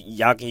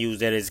 Y'all can use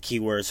that as a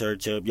keyword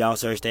search up. Y'all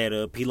search that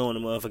up. P-Lo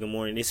in the motherfucking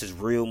morning. This is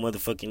real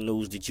motherfucking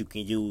news that you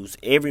can use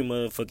every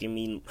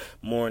motherfucking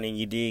morning.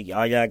 You dig?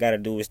 All y'all gotta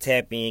do is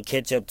tap in,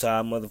 catch up to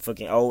our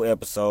motherfucking old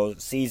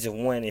episodes,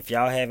 season 1. If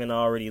y'all haven't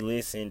already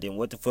listened, then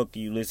what the fuck are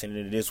you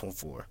listening to this one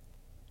for?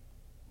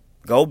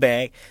 Go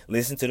back,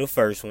 listen to the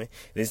first one,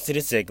 listen to the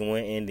second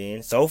one, and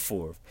then so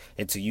forth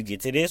until you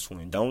get to this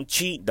one. Don't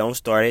cheat. Don't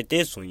start at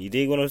this one. You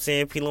dig what I'm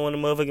saying? P-Lo in the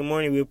motherfucking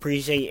morning. We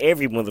appreciate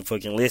every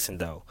motherfucking listen,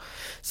 though.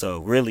 So,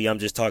 really, I'm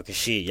just talking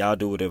shit. Y'all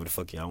do whatever the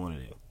fuck y'all want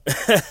to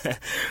do.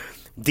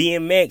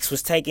 DMX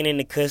was taken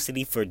into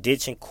custody for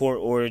ditching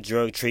court-ordered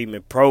drug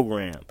treatment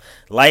program,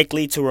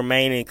 likely to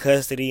remain in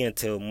custody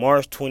until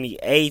March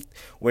 28th,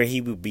 where he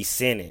would be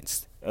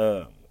sentenced.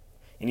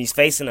 And he's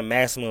facing a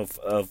maximum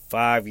of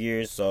 5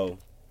 years, so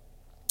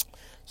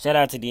Shout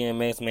out to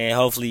DMX, man.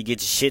 Hopefully you get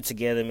your shit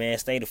together, man.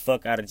 Stay the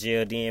fuck out of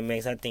jail,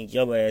 DMX. I think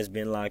your ass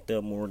been locked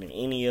up more than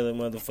any other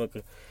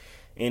motherfucker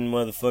in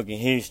motherfucking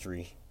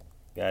history.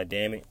 God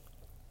damn it.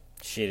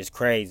 Shit is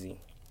crazy.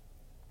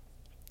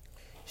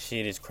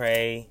 Shit is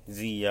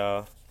crazy,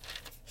 y'all.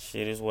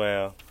 Shit is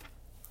wild.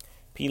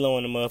 P-Lo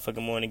in the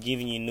motherfucking morning,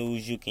 giving you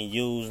news you can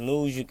use,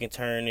 news you can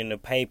turn into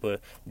paper.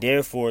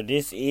 Therefore,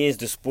 this is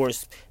the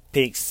sports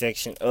picks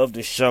section of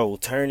the show,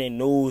 turning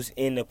news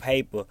into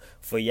paper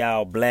for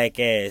y'all black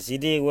ass. You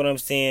dig what I'm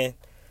saying?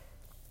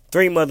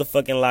 3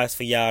 motherfucking locks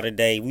for y'all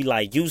today. We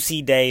like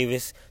UC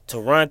Davis,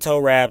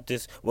 Toronto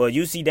Raptors. Well,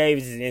 UC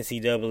Davis is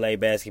NCAA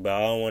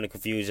basketball. I don't want to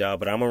confuse y'all,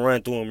 but I'm going to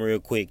run through them real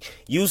quick.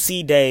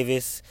 UC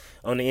Davis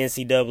on the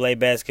NCAA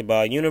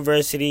basketball.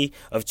 University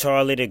of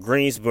Charlotte at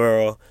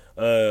Greensboro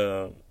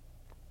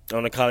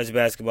on the college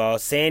basketball.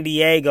 San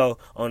Diego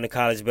on the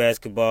college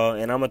basketball.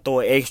 And I'm going to throw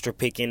an extra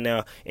pick in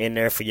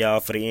there for y'all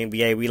for the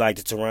NBA. We like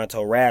the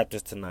Toronto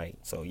Raptors tonight.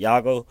 So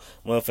y'all go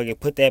motherfucker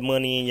put that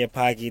money in your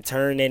pocket.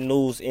 Turn that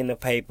news in the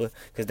paper.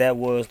 Because that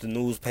was the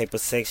newspaper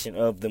section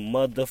of the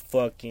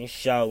motherfucking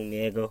show,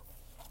 nigga.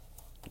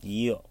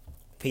 Yeah.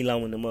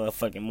 P-Lo in the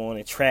motherfucking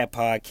morning trap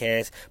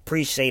podcast.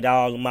 Appreciate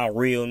all of my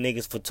real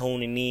niggas for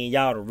tuning in.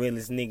 Y'all the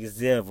realest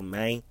niggas ever,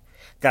 man.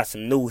 Got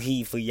some new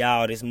heat for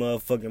y'all this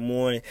motherfucking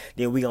morning.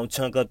 Then we gonna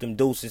chunk up them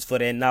deuces for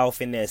that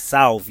north and that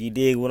south. You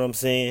dig what I'm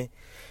saying?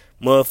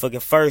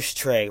 Motherfucking first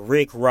track,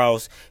 Rick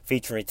Ross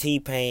featuring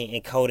T-Pain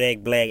and Kodak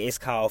Black. It's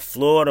called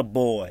Florida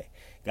Boy.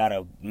 Got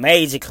a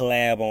major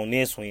collab on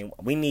this one.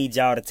 We need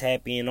y'all to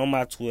tap in on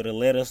my Twitter.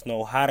 Let us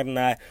know how to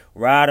not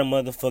ride a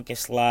motherfucking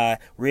slide.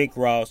 Rick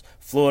Ross,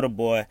 Florida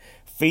Boy,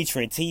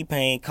 featuring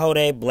T-Pain,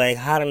 Kodak Black.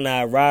 How to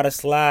not ride a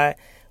slide.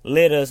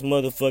 Let us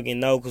motherfucking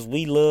know, because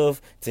we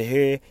love to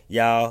hear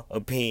y'all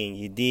opinion.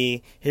 You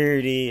dig? Here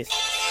it is.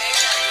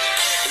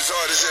 It's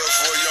hard as hell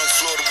for a young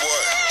Florida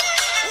boy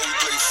when we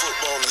play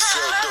football and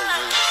sell dope,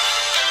 man.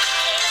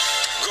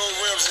 Gold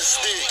rims and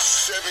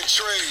sticks, 7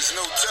 trays,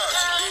 no tops,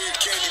 big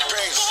candy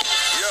paints.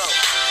 Yo,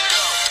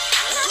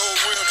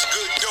 gold rims,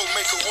 good dope,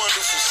 make a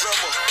wonderful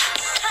summer.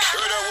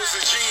 Heard I was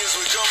a genius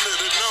when come to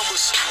the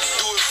numbers.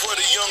 Do it for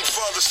the young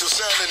father still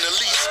sounding the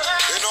least.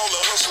 And all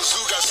the hustlers who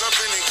got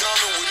something in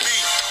common with me.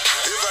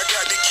 If I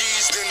got the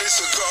keys, then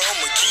it's a car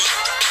I'ma keep.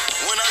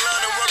 When I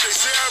line them up, they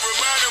say I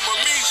remind them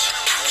of me.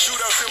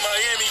 Shootouts in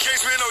Miami, can't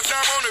spend no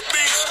time on the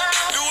beach.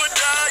 Do or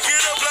die,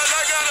 get up like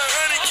I got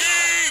 100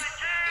 keys.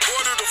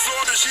 Border to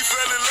Florida, she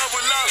fell in love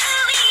with lobster.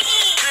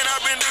 Then I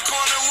been the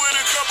corner with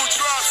a couple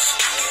drops.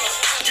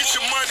 Get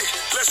your money,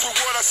 let's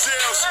reward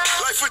ourselves.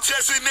 Life for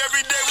testing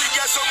every day, we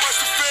got so much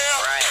to fail.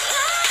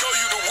 Told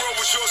you the world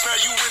was yours, now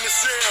you in the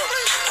sale.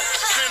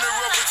 Center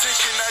of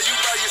attention, now you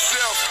by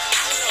yourself.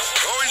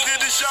 Always did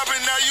the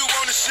shopping, now you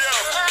on the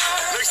shelf.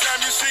 Next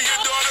time you see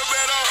your daughter,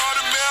 better heart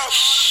of mouth.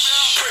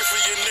 Pray for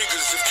your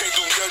niggas if can't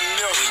do nothing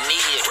else.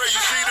 Pray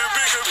you see the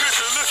bigger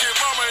picture, look at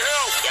mama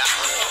health.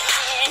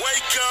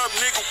 Wake up,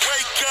 nigga,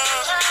 wake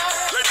up.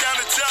 Lay down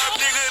the top,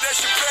 nigga,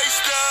 that's your pay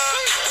stub.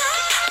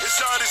 It's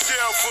hard as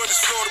hell for the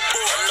Florida boy.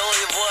 I know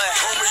your boy.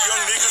 Homie,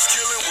 young niggas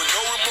killing with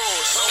no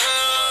remorse.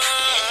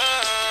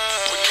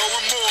 With no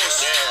remorse.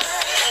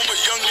 Homie,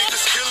 young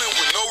niggas killing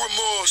with no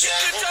remorse. Get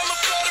the time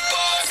of Florida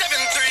boy. 7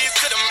 3s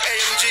to them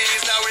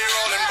AMGs, now we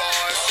rolling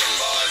boys.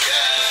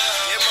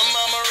 Yeah, my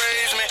mama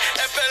raised me.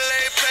 FLA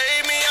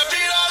paid me. I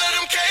beat all of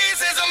them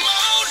cases. I'm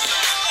on.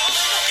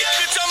 Get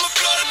the time of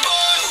Florida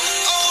boy.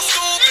 Old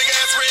school, big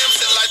ass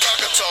rims, sit like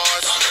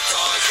Alcatraz. I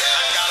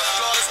got a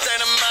Florida state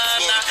of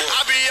mind now.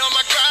 I be on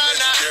my grind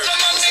now. Let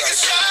my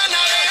niggas shine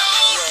now. They on.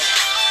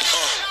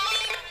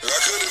 I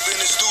could have been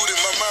a student,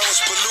 my mind was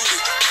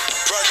polluted.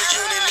 Project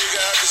Uni nigga,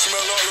 I could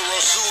smell all the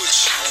raw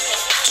sewage.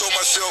 Told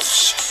myself,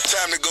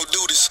 time to go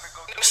do this.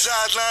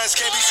 Sidelines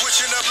can't be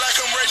switching up like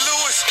I'm Ray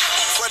Lewis.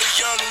 For the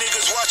young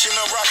niggas watching,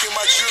 I'm rocking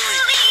my jewelry.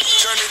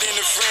 Turn it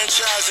into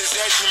franchises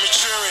as you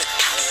maturing.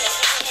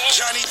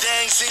 Johnny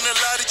Dang seen a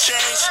lot of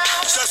change.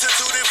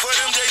 Substituted for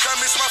them days,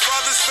 I miss my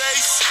father's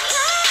face.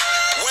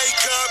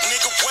 Wake up,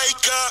 nigga,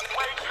 wake up.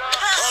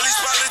 All these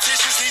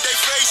politicians need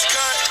their face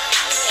cut.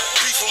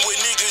 Beefing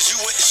with niggas you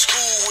went to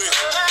school with.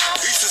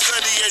 Easter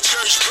Sunday at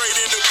church, prayed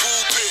in the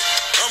pulpit.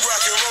 I'm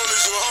rocking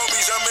rollers with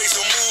homies I make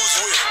some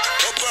moves with.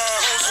 I'm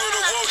buying homes for the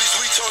roadies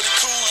we told the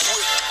tools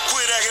with.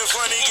 Quit acting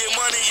funny, get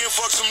money and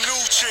fuck some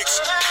new chicks.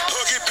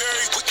 Hug it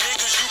buried with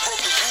niggas you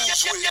broke the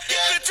rules with.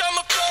 Bitch, I'm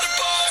a Florida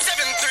boy.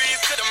 7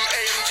 3s to them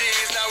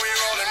AMGs, now we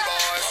rolling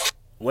boys.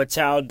 What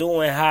y'all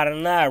doing? How to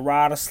not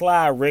ride a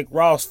slide? Rick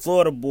Ross,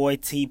 Florida Boy,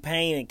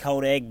 T-Pain, and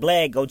Kodak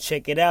Black. Go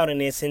check it out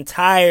in its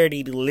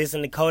entirety to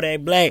listen to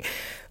Kodak Black.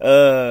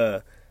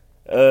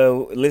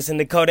 Listen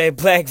to Kodak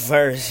Black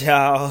verse,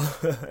 y'all.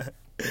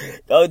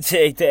 Go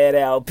check that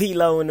out.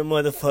 P-Lo in the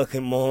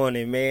motherfucking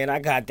morning, man. I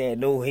got that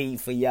new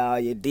heat for y'all.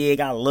 You dig?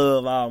 I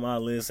love all my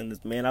listeners,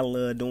 man. I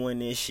love doing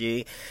this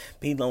shit.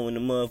 P-Lo in the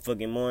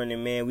motherfucking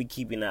morning, man. We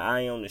keeping an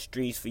eye on the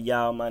streets for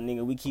y'all, my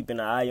nigga. We keeping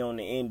an eye on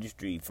the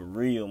industry for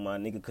real, my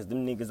nigga. Because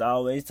them niggas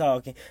always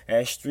talking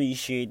that street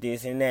shit,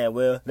 this and that.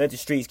 Well, let the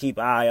streets keep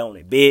an eye on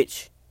it,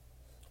 bitch.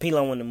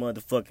 P-Lo in the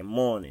motherfucking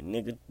morning,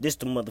 nigga. This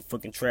the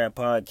motherfucking Trap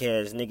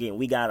Podcast, nigga, and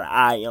we got an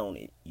eye on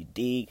it, you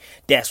dig?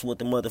 That's what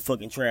the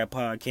motherfucking Trap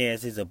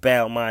Podcast is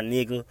about, my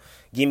nigga.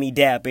 Give me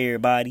dap,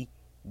 everybody.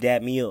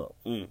 Dap me up.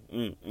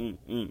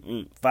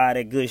 Fire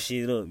that good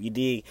shit up, you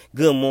dig?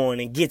 Good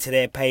morning. Get to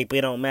that paper.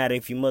 It don't matter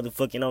if you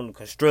motherfucking on the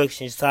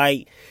construction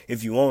site,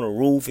 if you on a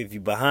roof, if you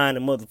behind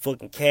the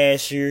motherfucking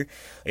cashier,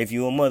 if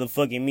you a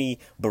motherfucking me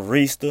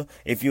barista,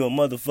 if you a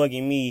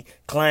motherfucking me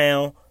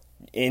clown,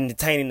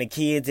 entertaining the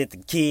kids at the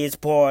kids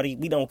party.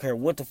 We don't care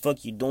what the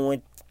fuck you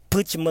doing.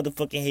 Put your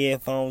motherfucking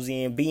headphones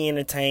in. Be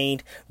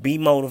entertained. Be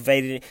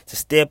motivated to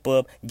step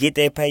up. Get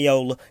that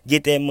payola.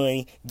 Get that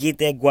money. Get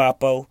that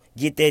guapo.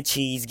 Get that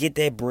cheese. Get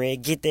that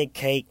bread. Get that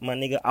cake, my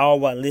nigga.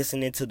 All while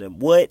listening to the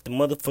what? The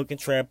motherfucking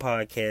Trap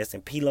Podcast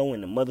and P-Lo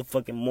in the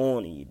motherfucking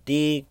morning. You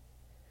dig?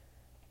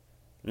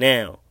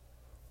 Now,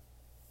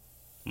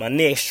 my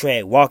next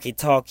track, Walkie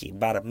Talkie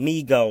by the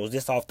Migos.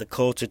 This off the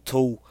Culture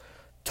 2.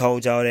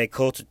 Told y'all that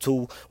Culture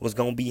 2 was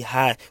gonna be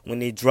hot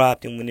when it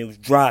dropped, and when it was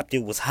dropped,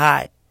 it was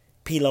hot.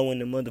 P-Lo in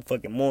the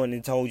motherfucking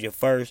morning told you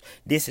first.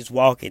 This is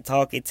Walkie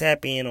Talkie.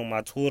 Tap in on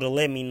my Twitter.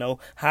 Let me know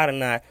how to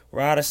not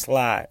ride a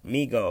slide.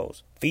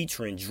 Migos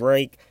featuring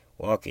Drake.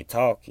 Walkie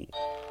Talkie.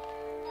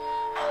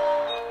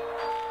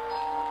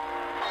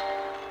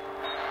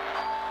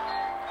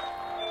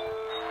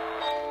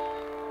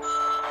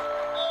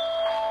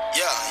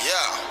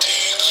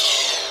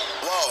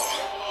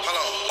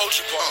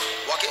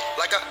 Walk it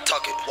like I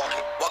talk it. Walk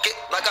it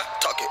like I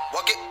talk it.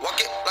 Walk it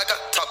like I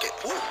talk it.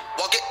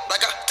 Walk it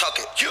like I talk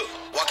it. You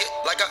walk it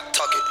like I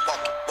talk it.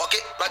 Walk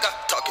it like I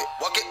talk it.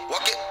 Walk it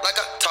like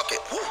I talk it.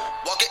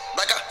 Walk it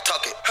like I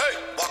talk it. Hey,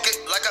 walk it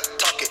like I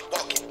talk it.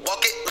 Walk it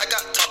like I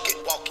talk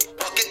it.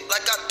 Walk it like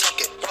I talk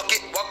it. Walk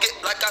it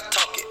like I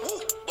talk it.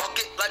 Walk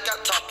it like I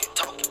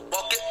talk it.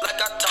 Walk it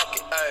like I talk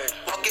it. Hey,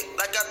 walk it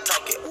like I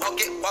talk it.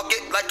 Walk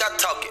it like I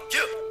talk it.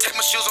 Yeah, take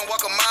my shoes and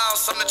walk a mile,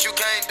 something that you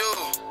can't do.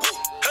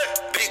 Hey,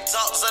 big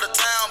talks of the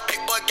town, big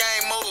boy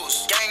gang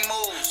moves.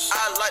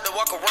 I like to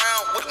walk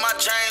around with my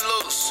chain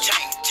loose.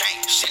 Chain.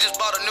 She just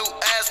bought a new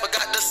ass, but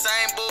got the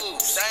same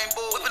boobs.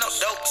 Whipping up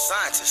dope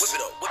scientists. Whip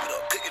it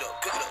up, cook it up.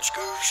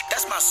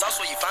 That's my sauce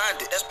where you find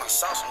it. That's my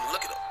sauce when you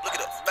look it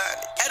up, find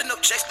it. Adding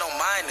up checks, no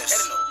minus.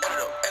 Add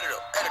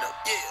it up,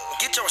 yeah.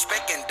 Get your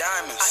respect in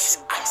diamonds.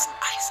 Ice.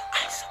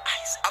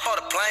 I bought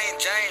a plain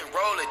Jane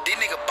roller, these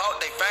niggas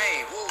bought they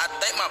fame. I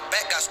think my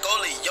back got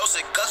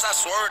scoliosis, cause I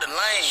swerved the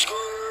lane.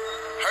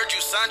 Heard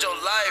you signed your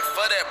life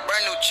for that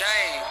brand new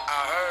chain.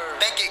 I heard.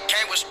 Think it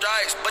came with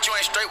stripes, but you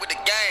ain't straight with the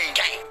game.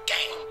 Gang.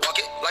 Walk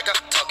it like I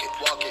talk it.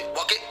 Walk it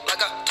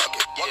like I talk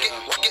it. Walk it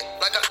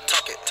like I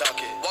talk it.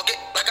 Walk it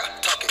like I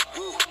talk it.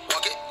 Walk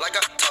it like I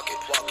talk it.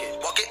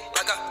 Walk it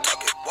like I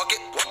talk it. Walk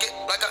it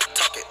like I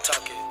talk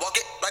it. Walk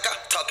it like I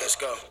talk it. Let's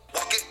go.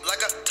 Walk it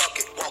like I talk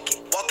it. Walk it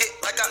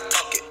like I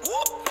talk it.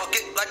 Walk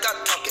it like I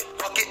talk it.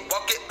 Walk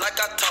it like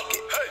I talk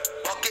it. Hey,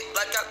 walk it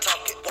like I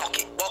talk it. Walk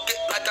it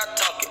like I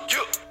talk it.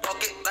 You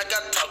walk it like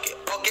I talk it.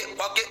 Walk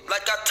it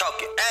like I talk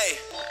it. Hey,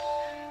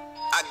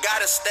 I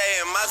gotta stay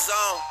in my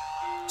zone.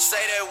 Say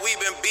that we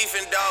been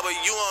beefing, dog, but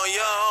you on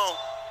your own.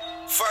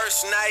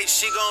 First night,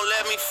 she gon'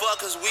 let me fuck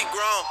cause we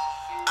grown.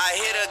 I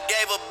hit her,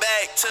 gave her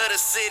back to the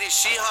city,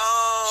 she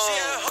home. She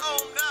at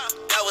home now.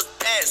 That was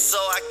that, so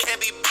I can't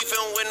be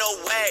beefing with no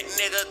whack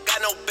nigga.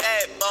 Got no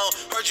backbone.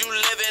 Heard you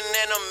living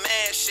in a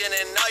mansion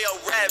and all your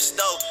raps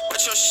though.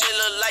 But your shit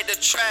look like the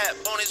trap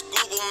on his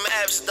Google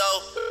Maps though.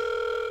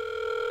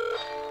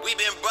 We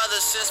been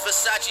brothers since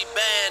Versace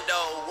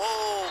Bando.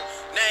 Whoa,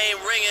 name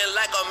ringing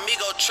like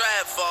Amigo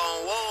trap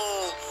phone.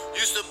 Whoa,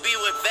 used to be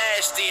with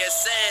Vashti at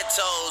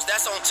Santos.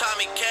 That's on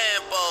Tommy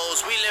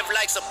Campos. We live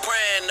like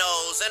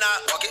Sopranos, and I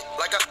walk it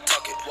like I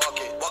talk it. Walk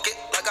it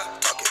like I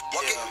talk it.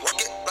 Walk it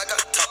like I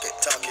talk it.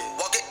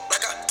 Walk it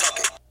like I talk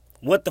it.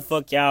 What the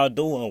fuck y'all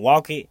doing?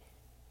 Walk it,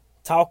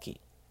 talk it.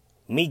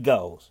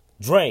 Migos,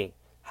 Dre,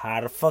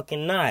 how the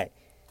fucking not?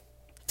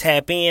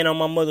 Tap in on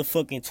my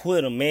motherfucking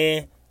Twitter,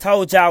 man.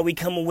 Told y'all we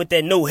coming with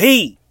that new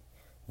heat.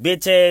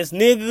 Bitch ass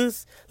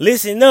niggas,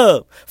 listen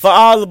up. For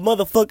all the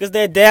motherfuckers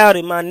that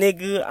doubted, my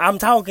nigga, I'm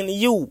talking to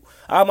you.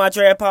 All my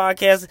Trap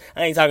Podcasts,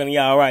 I ain't talking to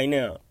y'all right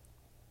now.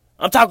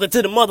 I'm talking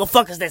to the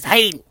motherfuckers that's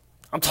hating.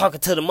 I'm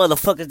talking to the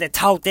motherfuckers that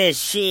talk that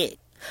shit.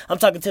 I'm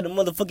talking to the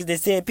motherfuckers that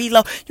said,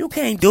 P-Lo, you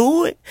can't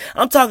do it.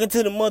 I'm talking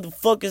to the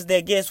motherfuckers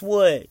that, guess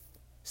what?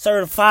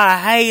 Certified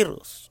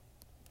haters.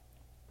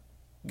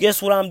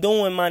 Guess what I'm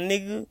doing, my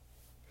nigga?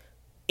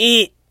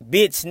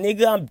 Bitch,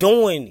 nigga, I'm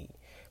doing it.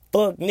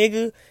 Fuck,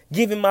 nigga,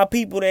 giving my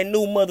people that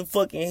new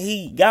motherfucking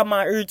heat. Got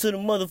my ear to the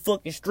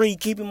motherfucking street,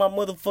 keeping my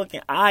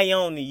motherfucking eye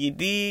on it, you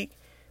dig?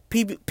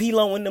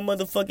 P-Lo in the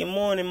motherfucking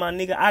morning, my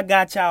nigga. I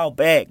got y'all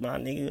back, my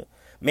nigga.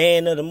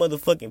 Man of the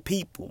motherfucking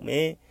people,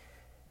 man.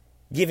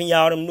 Giving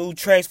y'all them new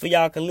tracks for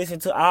y'all can listen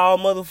to all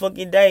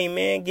motherfucking day,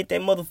 man. Get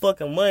that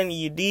motherfucking money,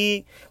 you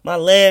dig? My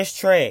last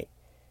track,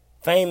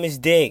 Famous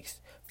Dex,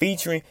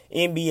 featuring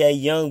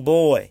NBA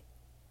Youngboy.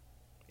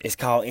 It's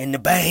called In the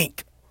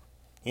Bank.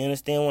 You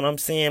understand what I'm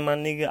saying, my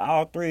nigga?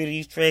 All three of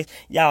these tracks,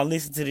 y'all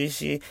listen to this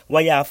shit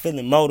while y'all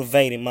feeling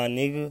motivated, my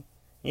nigga.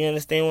 You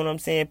understand what I'm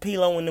saying?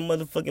 P-Lo in the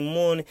motherfucking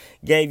morning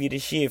gave you the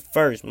shit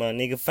first, my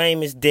nigga.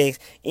 Famous Dex,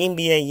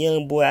 NBA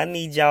Youngboy. I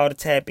need y'all to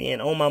tap in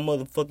on my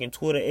motherfucking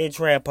Twitter at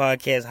Trap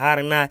Podcast. Hot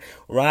or not,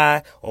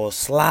 ride or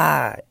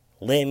slide.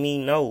 Let me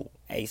know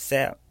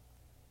ASAP.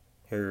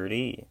 Here it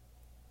is.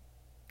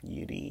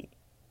 You did.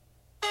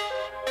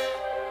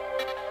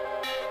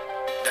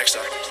 Dexter.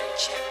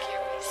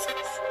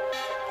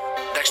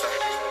 Dexter.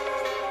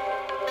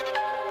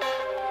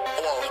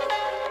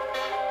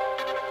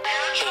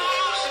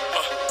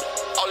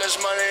 All this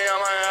money on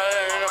my head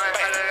in the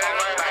bank.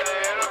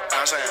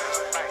 I'm saying,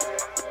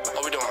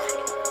 what we doing?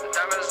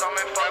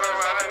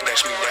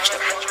 That's me, Dexter.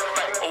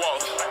 Whoa.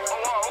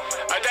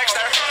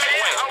 Dexter.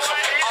 Wait.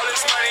 All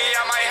this money,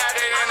 I might have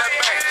it in the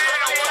bank.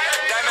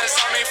 Diamonds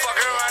on me, fuck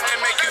around and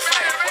make you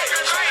faint.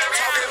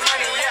 Talking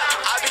money,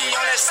 yeah, I be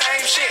on that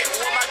same shit.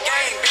 With my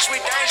gang, bitch,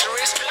 we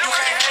dangerous. You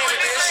can't hang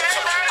with this.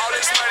 All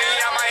this money,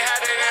 I might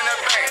have it in the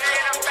bank.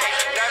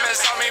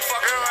 Diamonds on me,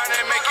 fuck around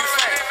and make you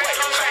faint.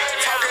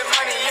 Talking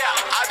money, yeah,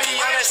 I be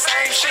on that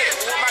same shit.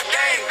 With my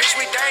gang, bitch,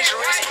 we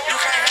dangerous. You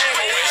can't hang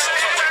with this.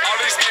 All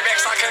these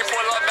gimmicks, I can't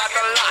pull up at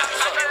the lot.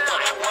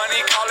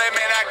 Money calling,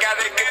 man, I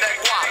gotta get that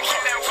guap.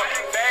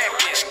 Bad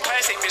bitch,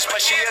 classic bitch,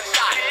 but she a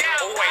thot.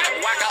 Oh wait,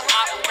 whack a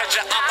op, catch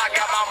a op, I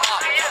got my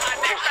mop.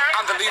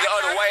 I'm the leader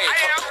of the way.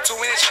 2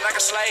 minutes like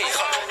a slave.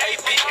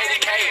 AP,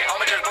 80K,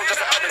 I'ma just go just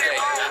the other day.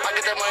 I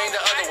get that money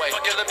the other way.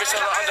 Fuck your little bitch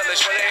on the underlay,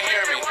 sure they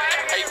hear me.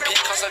 AP,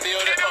 cause I deal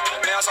it.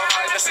 Now I'm so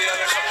high to see it.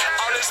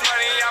 All this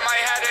money, I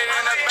might have it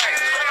in the bank.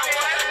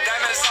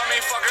 Diamonds on me,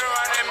 fuck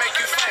around and make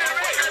you faint.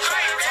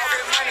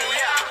 Talking money,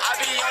 yeah, I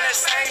be on that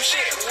same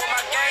shit. With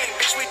my gang,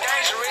 bitch, we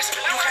dangerous.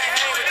 You can't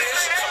hang with this.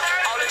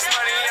 All this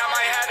money, I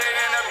might have it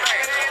in the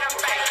bank.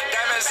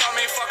 Diamonds on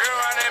me, fuck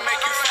around and make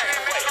you faint.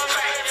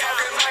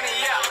 Talking money,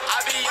 yeah, I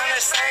be on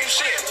that same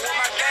shit. With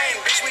my gang,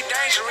 bitch, we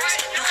dangerous.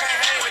 You can't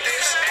hang with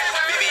this.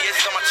 BBS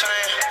is on my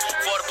chain,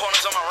 40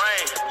 partners on my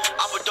ring.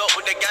 I put dope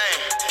with the gang,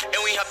 and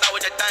we hopped out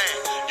with that thing.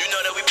 You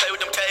know that we play with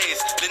them K's.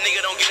 The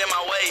nigga don't get in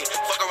my way.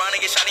 Fuck around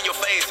and get shot in your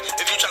face.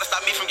 If you tryna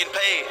stop me from getting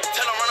paid,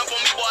 tell them run up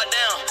on me, boy,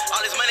 down.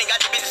 All this money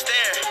got you bitches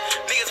staring.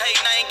 Niggas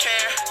hating, I ain't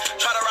care.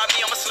 Try to rob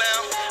me, I'ma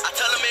slam. I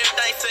tell them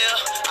everything sell.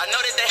 I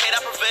know that they hate,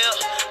 I prevail.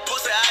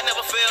 Pussy, I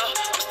never fail.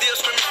 I'm still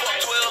screaming fuck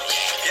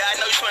 12. Yeah, I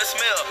know you tryna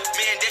smell.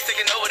 Me and Dex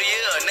taking over the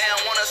year. Now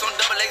want us on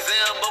double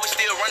XL, but we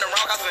still running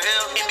around cause of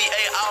hell.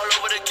 NBA all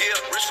over the gear.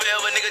 Rich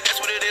forever, nigga, that's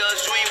what it is.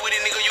 You ain't with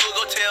it, nigga, you will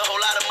go tell. Whole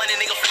lot of money,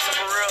 nigga, flexing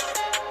for real.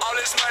 All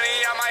this money,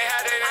 I might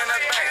have it in the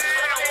bank.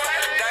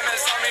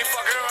 Diamonds on me,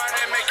 fuck around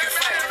and make you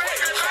faint.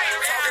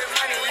 Talking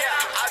money,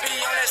 yeah, I be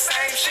on that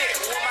same shit.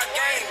 With my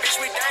gang,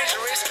 bitch, we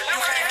dangerous. You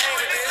can't hang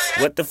with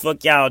this. What the fuck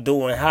y'all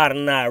doing? Hot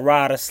or not,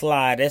 ride or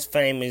slide. That's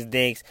Famous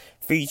Dex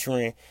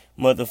featuring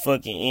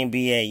motherfucking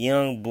NBA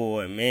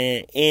Youngboy,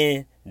 man.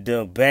 In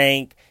the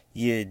bank,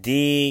 you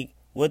dig?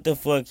 What the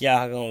fuck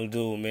y'all gonna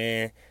do,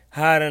 man?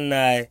 Hot or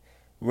not,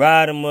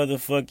 ride a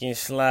motherfucking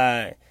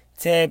slide.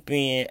 Tap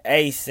in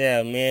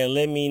ASAP, man.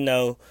 Let me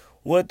know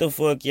what the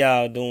fuck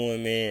y'all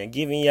doing, man.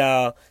 Giving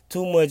y'all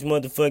too much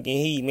motherfucking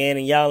heat, man,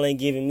 and y'all ain't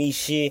giving me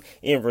shit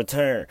in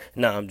return.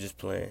 Nah, I'm just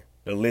playing.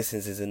 The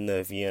listens is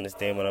enough, you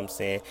understand what I'm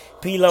saying?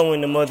 P-Lo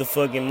in the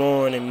motherfucking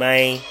morning,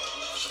 man.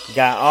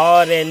 Got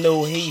all that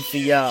new heat for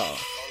y'all.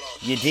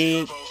 You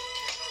dig?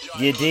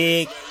 You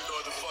dig?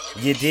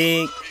 You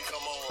dig?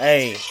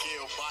 Hey,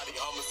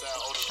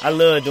 I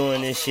love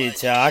doing this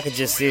shit, y'all. I could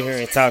just sit here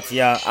and talk to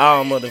y'all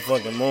all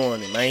motherfucking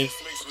morning, man.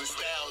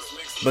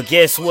 But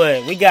guess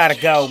what? We gotta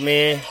go,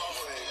 man.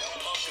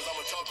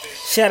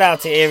 Shout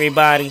out to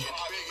everybody.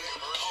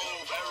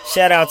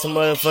 Shout out to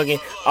motherfucking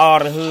all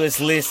the hoods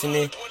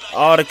listening,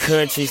 all the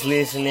countries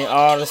listening,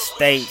 all the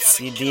states.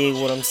 You dig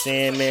what I'm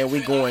saying, man?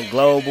 We going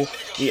global.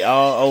 We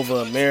all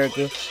over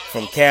America,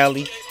 from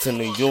Cali to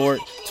New York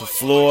to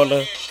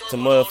Florida to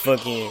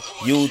motherfucking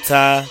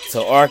Utah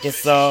to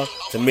Arkansas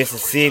to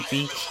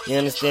Mississippi. You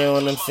understand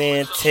what I'm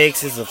saying?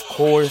 Texas, of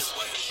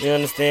course. You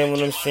understand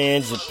what I'm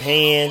saying?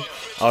 Japan,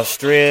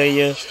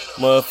 Australia,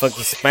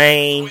 motherfucking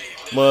Spain.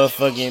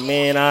 Motherfucking,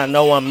 man, I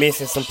know I'm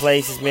missing some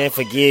places, man.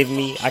 Forgive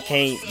me. I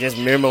can't just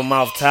remember them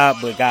off top,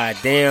 but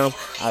goddamn,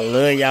 I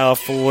love y'all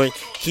for it.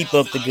 Keep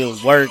up the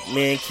good work,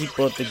 man. Keep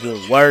up the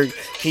good work.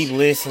 Keep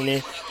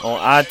listening on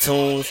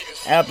iTunes,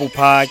 Apple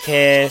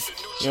Podcasts,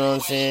 you know what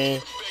I'm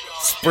saying?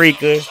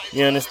 Spreaker,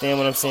 you understand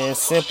what I'm saying?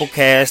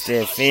 Simplecast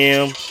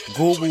FM,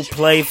 Google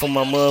Play for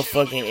my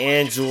motherfucking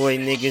Android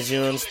niggas,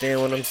 you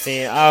understand what I'm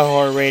saying?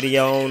 iHeartRadio,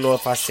 I don't know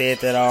if I said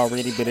that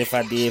already, but if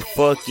I did,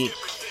 fuck it.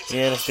 You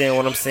understand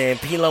what I'm saying?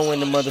 P-Lo in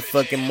the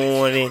motherfucking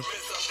morning.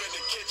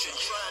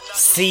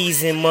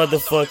 Season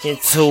motherfucking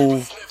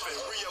 2.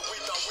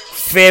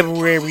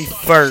 February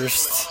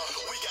 1st.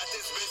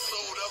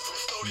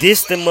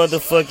 This the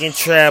motherfucking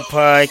Trap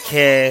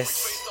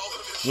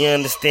Podcast. You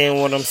understand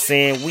what I'm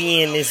saying?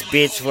 We in this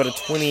bitch for the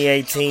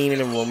 2018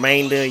 and the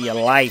remainder of your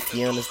life.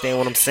 You understand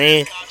what I'm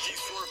saying?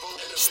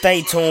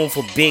 Stay tuned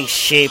for big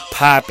shit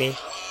popping.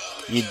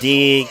 You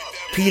dig?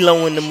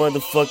 P-Lo in the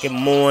motherfucking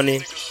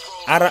morning.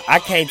 I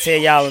can't tell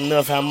y'all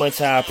enough how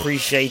much I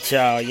appreciate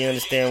y'all. You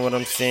understand what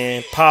I'm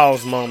saying?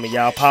 Pause moment,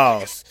 y'all.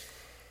 Pause.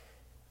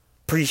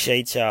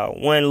 Appreciate y'all.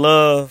 One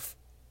love.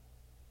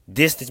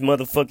 This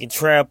motherfucking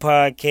Trap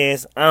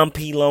Podcast. I'm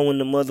P-Lo in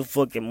the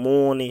motherfucking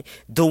morning.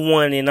 The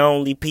one and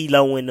only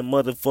P-Lo in the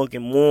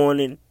motherfucking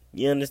morning.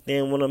 You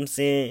understand what I'm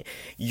saying?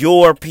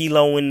 Your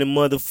P-Lo in the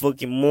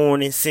motherfucking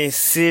morning.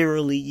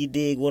 Sincerely, you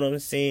dig what I'm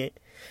saying?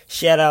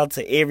 Shout out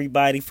to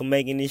everybody for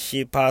making this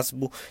shit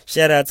possible.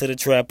 Shout out to the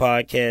Trap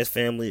Podcast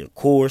family, of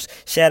course.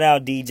 Shout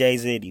out DJ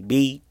Zeddy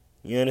B.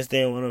 You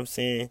understand what I'm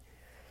saying?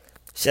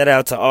 Shout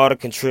out to all the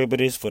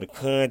contributors for the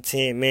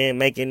content, man,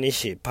 making this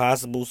shit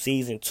possible.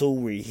 Season 2,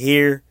 we're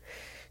here.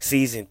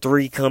 Season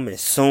 3 coming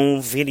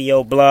soon.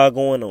 Video blog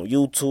going on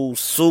YouTube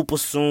super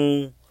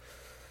soon.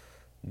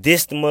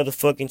 This the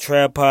motherfucking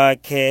Trap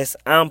Podcast.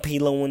 I'm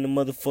P-Lo in the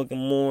motherfucking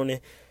morning.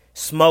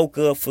 Smoke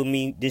up for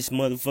me this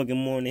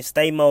motherfucking morning.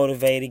 Stay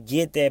motivated.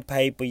 Get that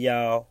paper,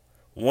 y'all.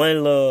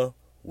 One love.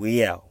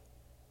 We out.